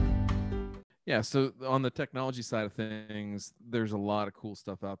 Yeah, so on the technology side of things, there's a lot of cool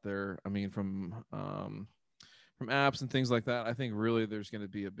stuff out there. I mean, from apps and things like that. I think really there's going to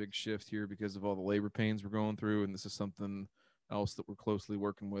be a big shift here because of all the labor pains we're going through, and this is something else that we're closely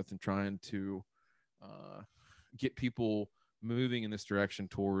working with and trying to get people moving in this direction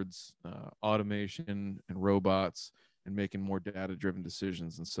towards automation and robots and making more data-driven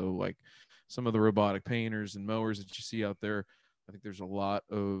decisions. And so, like some of the robotic painters and mowers that you see out there, I think there's a lot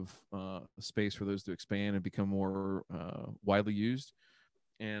of space for those to expand and become more widely used.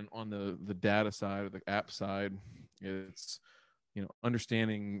 And on the data side or the app side, it's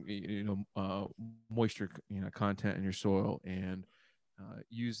understanding moisture content in your soil, and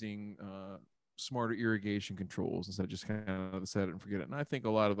using smarter irrigation controls instead of just kind of set it and forget it. And I think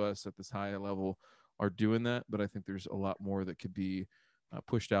a lot of us at this high level are doing that, but I think there's a lot more that could be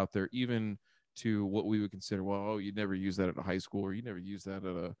pushed out there, even to what we would consider, well, you'd never use that at a high school, or you never use that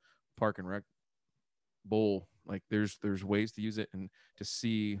at a park and rec bowl. Like there's ways to use it and to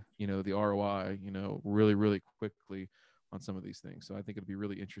see the ROI really really quickly on some of these things. So I think it'd be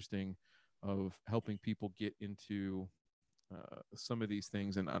really interesting of helping people get into some of these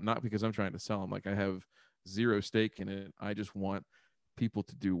things, and not because I'm trying to sell them. Like I have zero stake in it. I just want people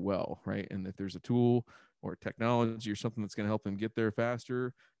to do well, right? And if there's a tool or technology or something that's going to help them get there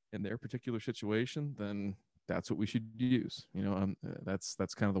faster in their particular situation, then that's what we should use.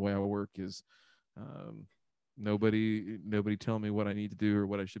 That's kind of the way I work. Is nobody tell me what I need to do or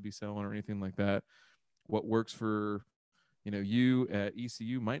what I should be selling or anything like that. What works for you at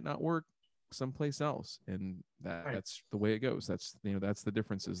ECU might not work someplace else, and that's the way it goes. That's that's the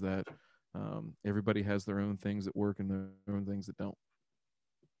difference, is that everybody has their own things that work and their own things that don't.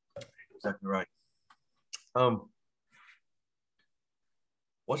 Exactly right.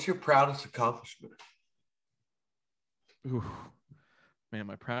 What's your proudest accomplishment? Ooh, man,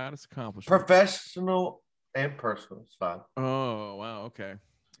 my proudest accomplishment. Professional and personal. It's fine. Oh wow, okay.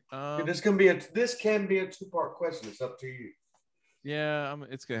 This can be a two-part question. It's up to you. Yeah,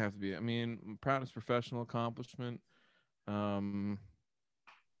 it's gonna have to be. I mean, proudest professional accomplishment. I earned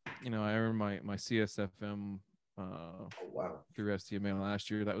my CSFM through STMA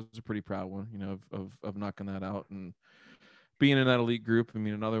last year. That was a pretty proud one, of knocking that out and being in that elite group. I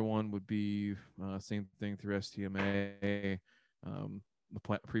mean, another one would be same thing through STMA.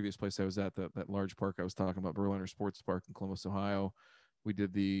 The previous place I was at, that large park I was talking about, Berliner Sports Park in Columbus, Ohio, we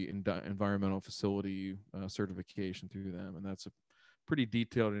did the environmental facility certification through them, and that's a pretty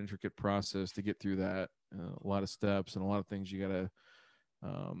detailed and intricate process to get through that. A lot of steps and a lot of things you got to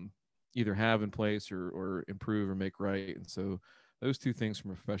either have in place or improve or make right. And so those two things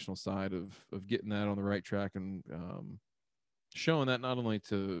from a professional side of getting that on the right track and showing that not only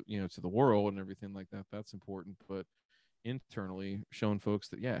to to the world and everything like that, that's important, but internally showing folks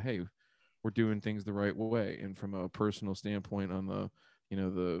that, yeah, hey, we're doing things the right way. And from a personal standpoint on the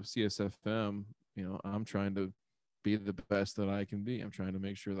the CSFM, I'm trying to be the best that I can be. I'm trying to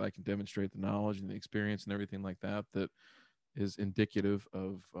make sure that I can demonstrate the knowledge and the experience and everything like that is indicative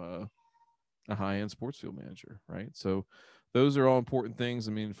of a high-end sports field manager, right? So those are all important things.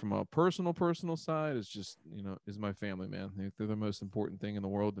 I mean, from a personal side, is just is my family, man. They're the most important thing in the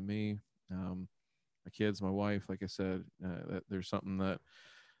world to me. my kids, my wife. Like I said, that there's something that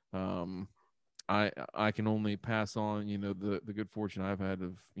um, I can only pass on, the good fortune I've had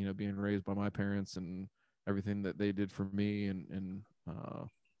of, being raised by my parents and everything that they did for me and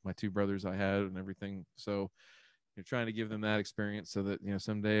my two brothers I had and everything. So you're trying to give them that experience so that,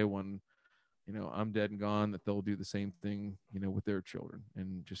 someday when, I'm dead and gone, that they'll do the same thing, with their children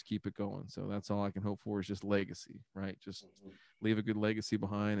and just keep it going. So that's all I can hope for is just legacy, right? Just leave a good legacy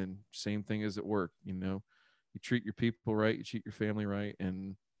behind. And same thing as at work, you treat your people right, you treat your family right,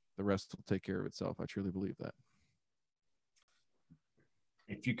 and the rest will take care of itself. I truly believe that.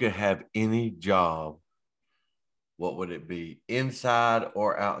 If you could have any job, what would it be? Inside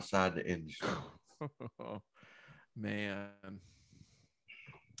or outside the industry? Man,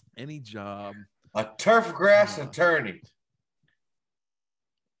 any job. A turf grass attorney.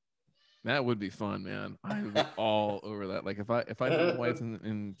 That would be fun, man. I would be all over that. Like if I had a wife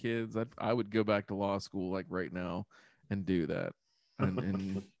and kids, I would go back to law school like right now and do that.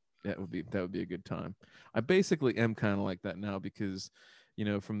 And that would be a good time. I basically am kind of like that now because,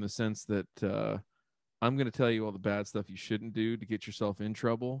 from the sense that I'm going to tell you all the bad stuff you shouldn't do to get yourself in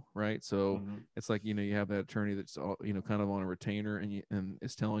trouble, right? So it's like, you have that attorney that's all, kind of on a retainer and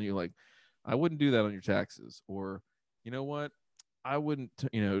is telling you like, I wouldn't do that on your taxes, or you know what? I wouldn't,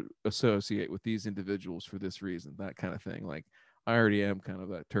 associate with these individuals for this reason, that kind of thing. Like I already am kind of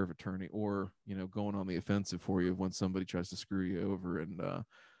that turf attorney, or, going on the offensive for you when somebody tries to screw you over, and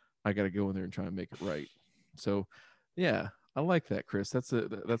I got to go in there and try and make it right. So yeah, I like that, Chris. That's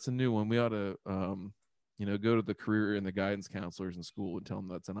a new one. We ought to, go to the career and the guidance counselors in school and tell them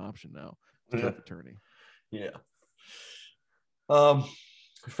that's an option now. Turf attorney. Yeah.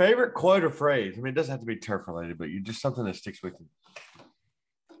 Favorite quote or phrase? I mean, it doesn't have to be turf related, but you just something that sticks with you.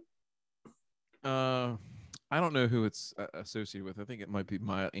 I don't know who it's associated with. I think it might be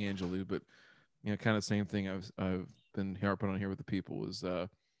Maya Angelou, but kind of same thing I've been harping on here with the people is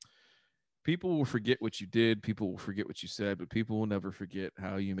people will forget what you did, people will forget what you said, but people will never forget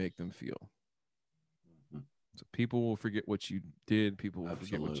how you make them feel. So people will forget what you did, people will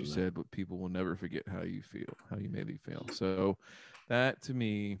forget what you said, but people will never forget how you feel, how you made them feel. So that to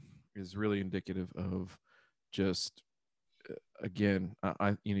me is really indicative of just again,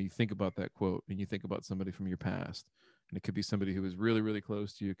 you think about that quote and you think about somebody from your past, and it could be somebody who was really, really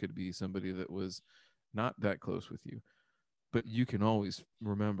close to you. It could be somebody that was not that close with you, but you can always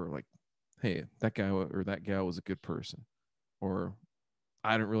remember like, hey, that guy or that gal was a good person, or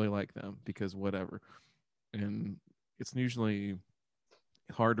I didn't really like them because whatever. And it's usually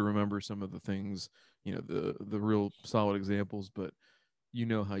hard to remember some of the things, the real solid examples, but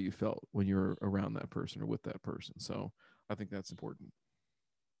how you felt when you're around that person or with that person. So I think that's important.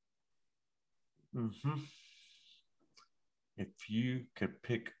 If you could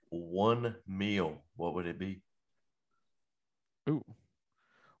pick one meal, what would it be? Ooh,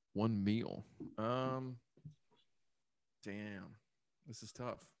 one meal. Damn, this is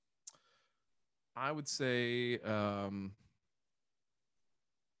tough. I would say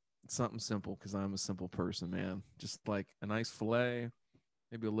something simple because I'm a simple person, man. Just like a nice filet,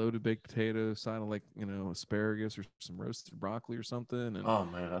 maybe a loaded baked potato, side of like asparagus or some roasted broccoli or something. And oh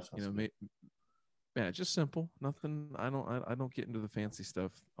man, that sounds good. Yeah, just simple. Nothing. I don't get into the fancy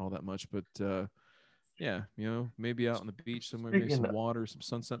stuff all that much, but yeah, maybe out on the beach somewhere, maybe some water, some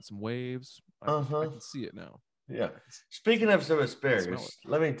sunset, some waves. I can see it now. Yeah. Speaking of some asparagus,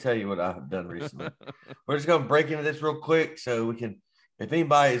 let me tell you what I've done recently. We're just going to break into this real quick so we can, if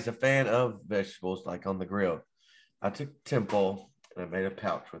anybody is a fan of vegetables, like on the grill, I took Temple and I made a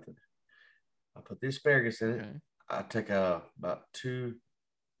pouch with it. I put the asparagus in it. I took about two,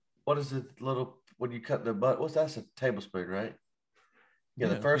 what is it, little, when you cut the butt, what's that? That's a tablespoon, right? Yeah,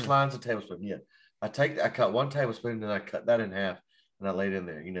 the first line's a tablespoon. Yeah. I cut 1 tablespoon, and then I cut that in half, and I laid it in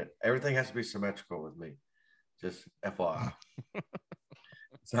there. Everything has to be symmetrical with me. Just FYI.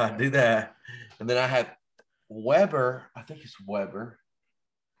 So I do that. And then I had Weber, I think it's Weber,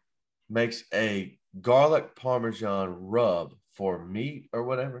 makes a garlic Parmesan rub for meat or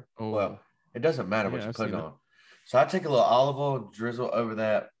whatever. Oh. Well, it doesn't matter what you put it on. So I take a little olive oil, drizzle over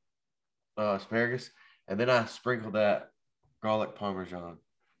that asparagus, and then I sprinkle that garlic Parmesan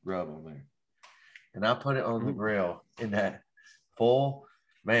rub on there. And I put it on the grill in that full,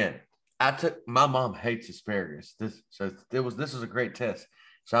 man. My mom hates asparagus. This is a great test.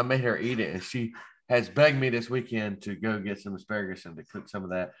 So I made her eat it, and she has begged me this weekend to go get some asparagus and to cook some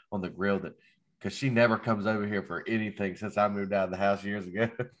of that on the grill, because she never comes over here for anything since I moved out of the house years ago.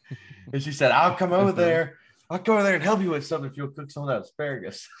 And she said, I'll come over there and help you with something if you'll cook some of that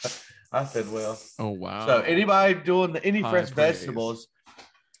asparagus. I said, well. Oh wow. So anybody doing any fresh vegetables,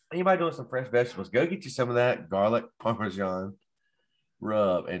 anybody doing some fresh vegetables, go get you some of that garlic Parmesan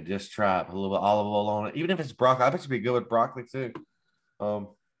rub and just try it. Put a little bit of olive oil on it. Even if it's broccoli, I bet you'd be good with broccoli too. Um,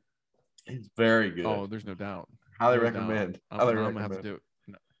 it's very good. Oh, there's no doubt. Highly No doubt. recommend. Highly Now I'm gonna have to recommend.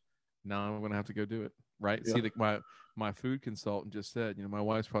 do it. Now I'm gonna have to go do it. Right? Yeah. See, my food consultant just said, you know, my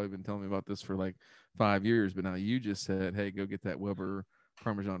wife's probably been telling me about this for like 5 years, but now you just said, hey, go get that Weber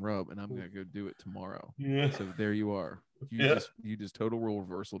Parmesan rub, and I'm gonna go do it tomorrow. Yeah. So there you are. Yeah. You just total role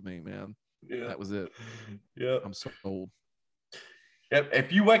reversaled me, man. Yeah. That was it. Yeah. I'm sold. Yep.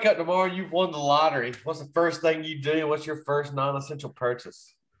 If you wake up tomorrow, you've won the lottery. What's the first thing you do? What's your first non-essential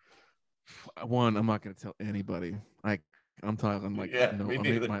purchase? One, I'm not gonna tell anybody. I'm talking like Yeah, no, me I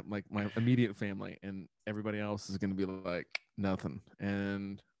mean neither. my immediate family, and everybody else is gonna be like nothing.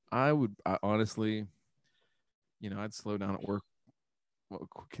 And I honestly, you know, I'd slow down at work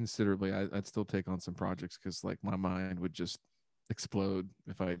considerably. I'd still take on some projects because like my mind would just explode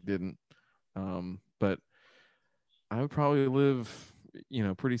if I didn't. But I would probably live, you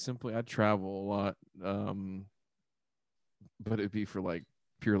know, pretty simply. I'd travel a lot, but it'd be for like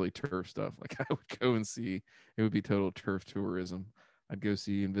purely turf stuff. Like I would go and see, it would be total turf tourism. I'd go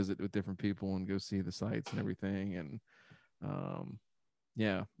see and visit with different people and go see the sites and everything. And um,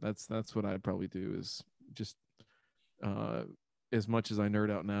 yeah, that's what I'd probably do is just uh, as much as I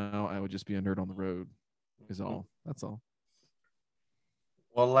nerd out now, I would just be a nerd on the road. Is all. That's all.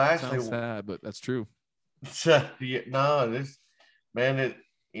 Well, lastly, Sounds sad, but that's true. yeah, no, this man,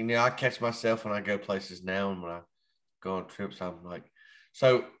 I catch myself when I go places now and when I go on trips, I'm like,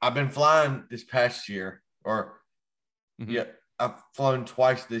 so I've been flying this past year, or Mm-hmm. yeah, I've flown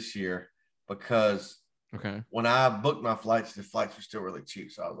twice this year because Okay. when I booked my flights, the flights were still really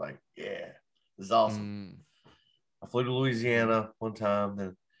cheap. So I was like, yeah, this is awesome. Mm. I flew to Louisiana one time,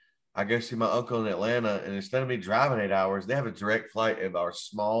 then I go see my uncle in Atlanta, and instead of me driving 8 hours, they have a direct flight at our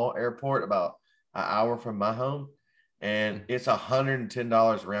small airport about an hour from my home, and it's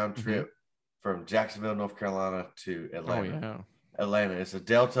 $110 round Mm-hmm. trip from Jacksonville, North Carolina to Oh Atlanta. yeah, Atlanta. It's a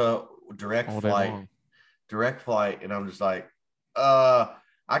Delta direct all day flight, long. and I'm just like, uh,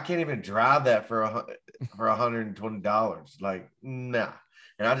 I can't even drive that for $120. Like, nah.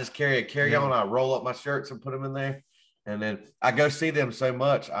 And I just carry a carry on. Yeah. I roll up my shirts and put them in there. And then I go see them so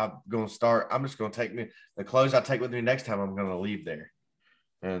much. I'm just gonna take me the clothes I take with me next time. I'm gonna leave there.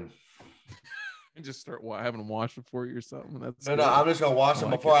 And And just start having them washed for you or something. That's no, I'm good. just gonna wash I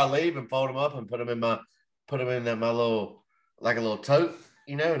them like before it. I leave and fold them up and put them in my little like a little tote,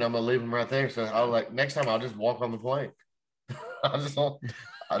 and I'm gonna leave them right there. So I'll like next time I'll just walk on the plane. I just want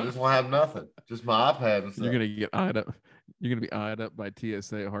I just want to have nothing, just my iPad and You're stuff. gonna get eyed up. You're gonna be eyed up by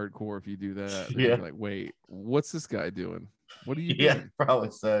TSA hardcore if you do that. They're gonna Yeah, be like, "Wait, what's this guy doing? What are you yeah, doing,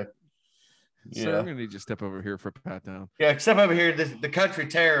 probably so. sir? I'm Yeah, gonna need you to step over here for a pat down." yeah. Except over here, the country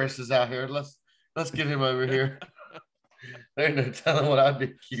terrorist is out here. Let's get him over here. There ain't no telling what I'd be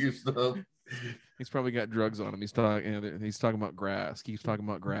accused of. He's probably got drugs on him. He's talking about grass. Keeps talking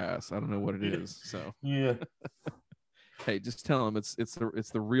about grass. I don't know what it is. So Yeah, hey, just tell him it's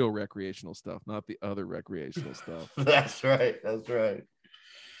the real recreational stuff, not the other recreational stuff. that's right. That's right.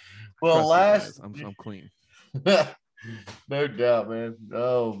 Well, Trust me, last, guys. I'm clean. no doubt, man.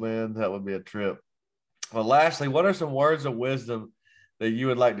 Oh man, that would be a trip. Well, lastly, what are some words of wisdom that you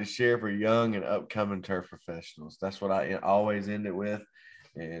would like to share for young and upcoming turf professionals? That's what I always end it with,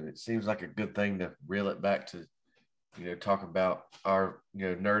 and it seems like a good thing to reel it back to, talk about our,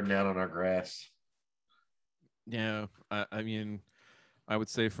 nerding out on our grass. Yeah, I mean, I would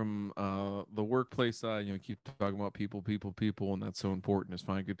say from the workplace side, you know, keep talking about people, and that's so important. Is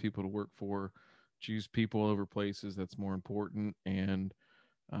find good people to work for, choose people over places. That's more important. And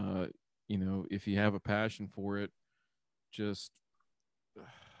uh, you know, if you have a passion for it, just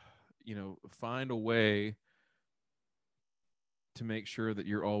you know, find a way to make sure that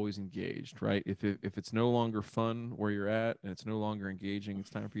you're always engaged. Right? If it's no longer fun where you're at and it's no longer engaging, it's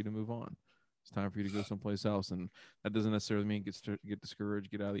time for you to move on. It's time for you to go someplace else. And that doesn't necessarily mean get discouraged,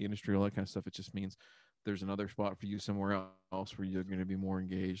 get out of the industry, all that kind of stuff. It just means there's another spot for you somewhere else where you're going to be more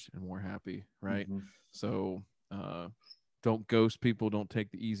engaged and more happy. Right. Mm-hmm. So don't ghost people. Don't take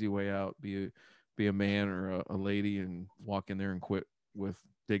the easy way out. Be a man or a lady and walk in there and quit with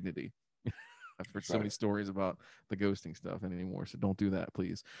dignity. I've heard so many stories about the ghosting stuff anymore. So don't do that,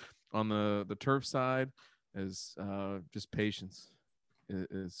 please. On the turf side is just patience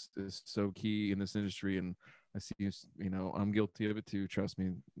is so key in this industry. And I see, you know, I'm guilty of it too. Trust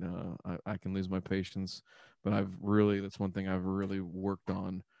me. I can lose my patience, but that's one thing I've really worked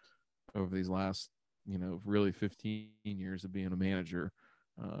on over these last, you know, really 15 years of being a manager.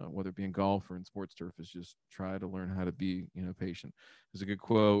 whether it be in golf or in sports turf, is just try to learn how to be, patient. There's a good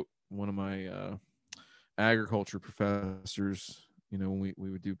quote. One of my agriculture professors, when we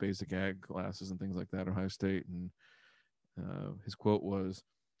would do basic ag classes and things like that at Ohio State, and his quote was,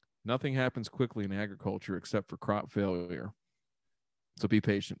 "Nothing happens quickly in agriculture except for crop failure. So be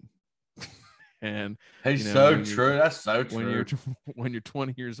patient." And hey, so true. That's so when true. When you're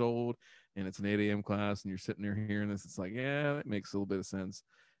 20 years old and it's an 8 a.m. class and you're sitting there hearing this, it's like, yeah, that makes a little bit of sense.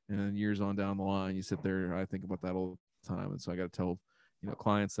 And then years on down the line, you sit there. I think about that all the time, and so I got to tell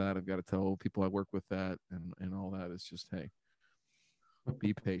clients that. I've got to tell people I work with that, and all that. It's just, hey,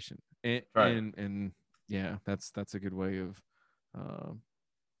 be patient, and right. and yeah, that's a good way of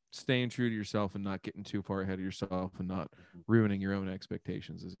staying true to yourself and not getting too far ahead of yourself and not ruining your own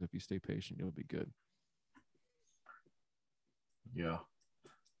expectations. Is if you stay patient, you'll be good. Yeah,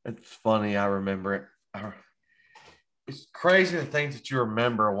 it's funny. I remember it. It's crazy the things that you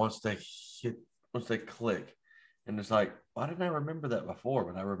remember once they click, and it's like, why didn't I remember that before?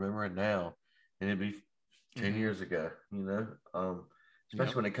 But I remember it now, and it'd be 10 years ago.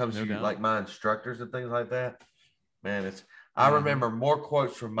 Especially when it comes to like my instructors and things like that. Man, I remember more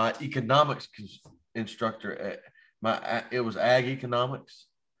quotes from my economics instructor at it was ag economics.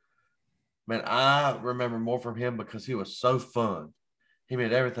 Man, I remember more from him because he was so fun. He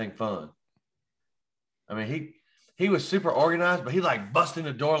made everything fun. I mean, he was super organized, but he like busting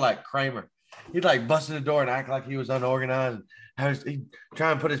the door like Kramer. He'd like bust in the door and act like he was unorganized. He'd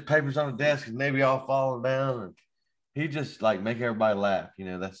try and put his papers on the desk and maybe all falling down. And he just like make everybody laugh.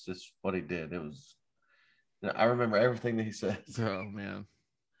 That's just what he did. It was, I remember everything that he said. Oh man.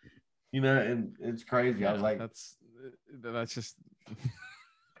 And it's crazy. Yeah, I was like, that's just.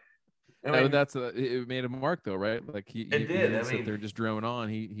 I mean, it made a mark though, right? Like he didn't sit there just droning on.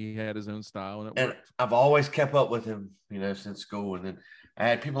 He had his own style, and it worked. I've always kept up with him, since school. And then I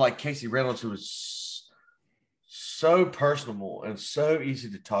had people like Casey Reynolds, who was so personable and so easy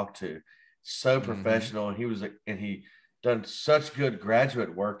to talk to, so professional, and he done such good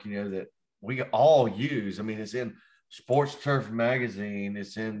graduate work, that we all use. I mean, it's in Sports Turf magazine.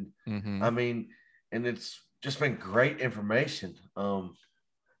 It's in, I mean, and it's just been great information.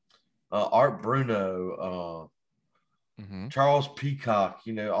 Art Bruno, Charles Peacock,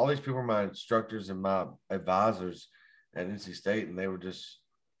 all these people are my instructors and my advisors at NC State, and they were just,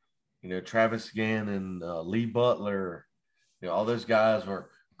 Travis Gannon, Lee Butler, all those guys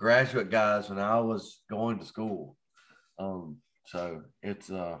were graduate guys when I was going to school. So it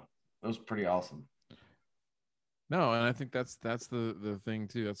was pretty awesome. No, and I think that's the thing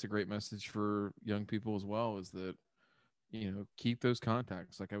too. That's a great message for young people as well, is that, keep those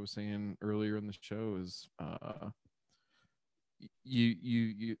contacts. Like I was saying earlier in the show, is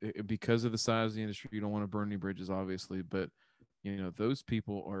you because of the size of the industry, you don't want to burn any bridges, obviously, but those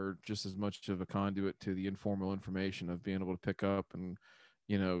people are just as much of a conduit to the informal information of being able to pick up and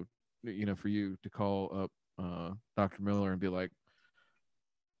for you to call up Dr. Miller and be like,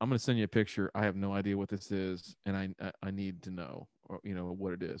 I'm going to send you a picture. I have no idea what this is, and I need to know,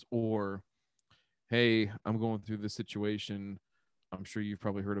 what it is. Or, hey, I'm going through this situation. I'm sure you've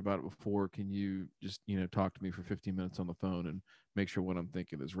probably heard about it before. Can you just, talk to me for 15 minutes on the phone and make sure what I'm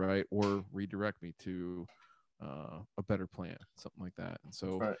thinking is right, or redirect me to a better plan, something like that. And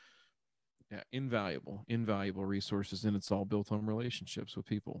so, right. Yeah, invaluable resources, and it's all built on relationships with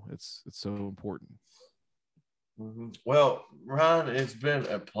people. It's so important. Mm-hmm. Well, Ryan, it's been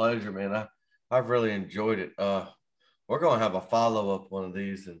a pleasure, man. I've really enjoyed it. We're going to have a follow-up one of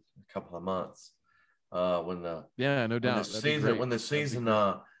these in a couple of months. Yeah, no doubt. When the season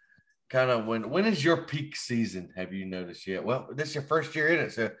kind of when is your peak season? Have you noticed yet? Well, this is your first year in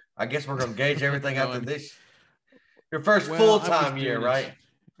it, so I guess we're going to gauge everything after this. Your first full-time year, right?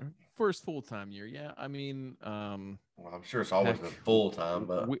 First full-time year, yeah. I mean, well, I'm sure it's always been full-time,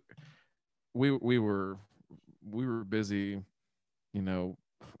 but we were busy,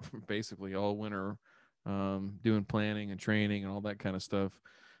 basically all winter, doing planning and training and all that kind of stuff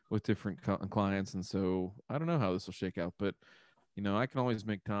with different clients. And so I don't know how this will shake out, but I can always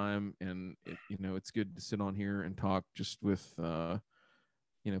make time, and it's good to sit on here and talk just with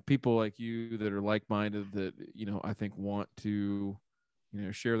people like you that are like-minded, that I think want to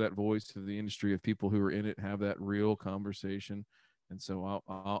share that voice to the industry of people who are in it, have that real conversation. And so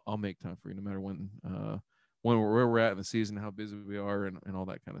I'll make time for you, no matter when where we're at in the season, how busy we are, and all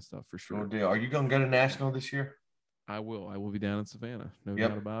that kind of stuff, for sure. Deal. Are you going to go to National this year? I will be down in Savannah. No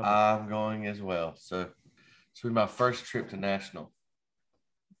doubt about it. I'm going as well. So it's been my first trip to National.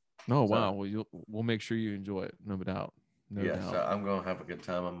 Oh, wow. Well, we'll make sure you enjoy it. No doubt. So I'm going to have a good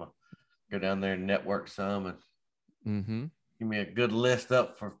time. I'm going to go down there and network some. And, give me a good list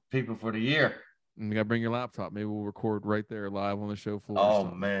up for people for the year. And you got to bring your laptop. Maybe we'll record right there live on the show floor. Oh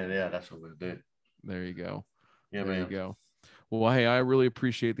man, yeah, that's what we'll do. There you go. Yeah, there man. you go. Well, hey, I really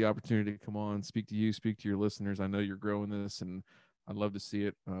appreciate the opportunity to come on, speak to you, speak to your listeners. I know you're growing this, and I'd love to see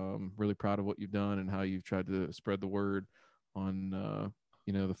it. Really proud of what you've done and how you've tried to spread the word on,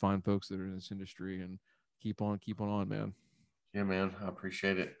 the fine folks that are in this industry, and keep on, man. Yeah, man, I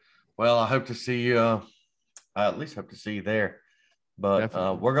appreciate it. Well, I hope to see you. I at least hope to see you there. But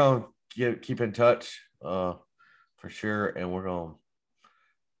we're gonna keep in touch for sure, and we're gonna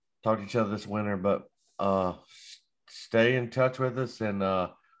talk to each other this winter. But stay in touch with us, and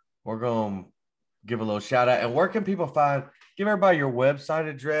we're gonna give a little shout out. And where can people find? Give everybody your website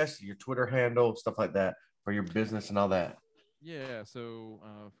address, your Twitter handle, stuff like that for your business and all that. Yeah, so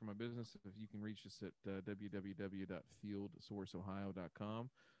for my business, if you can reach us at www.fieldsourceohio.com.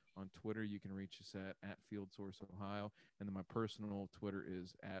 On Twitter, you can reach us at FieldSourceOhio. And then my personal Twitter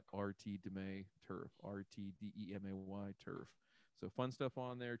is at RTDeMay Turf, RTDEMAY Turf. So fun stuff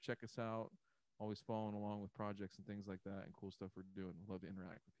on there. Check us out. Always following along with projects and things like that and cool stuff we're doing. Love to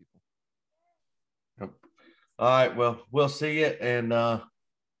interact with people. Yep. All right, well, we'll see you, and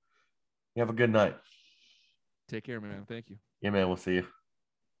you have a good night. Take care, man. Thank you. Yeah, man, we'll see you.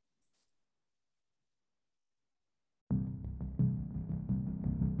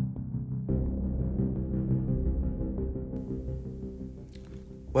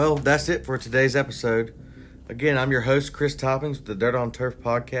 Well, that's it for today's episode. Again, I'm your host, Chris Toppings, with the Dirt on Turf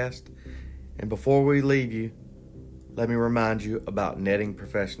podcast. And before we leave you, let me remind you about netting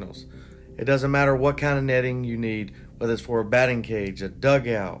professionals. It doesn't matter what kind of netting you need, whether it's for a batting cage, a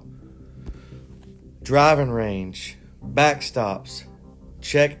dugout, driving range, backstops.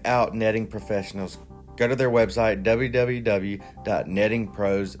 Check out Netting Professionals. Go to their website,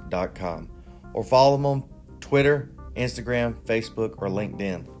 www.nettingpros.com, or follow them on Twitter, Instagram, Facebook, or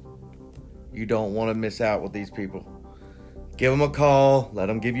LinkedIn. You don't want to miss out with these people. Give them a call. Let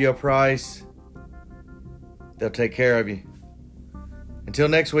them give you a price. They'll take care of you. Until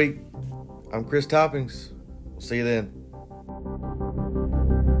next week, I'm Chris Toppings. We'll see you then.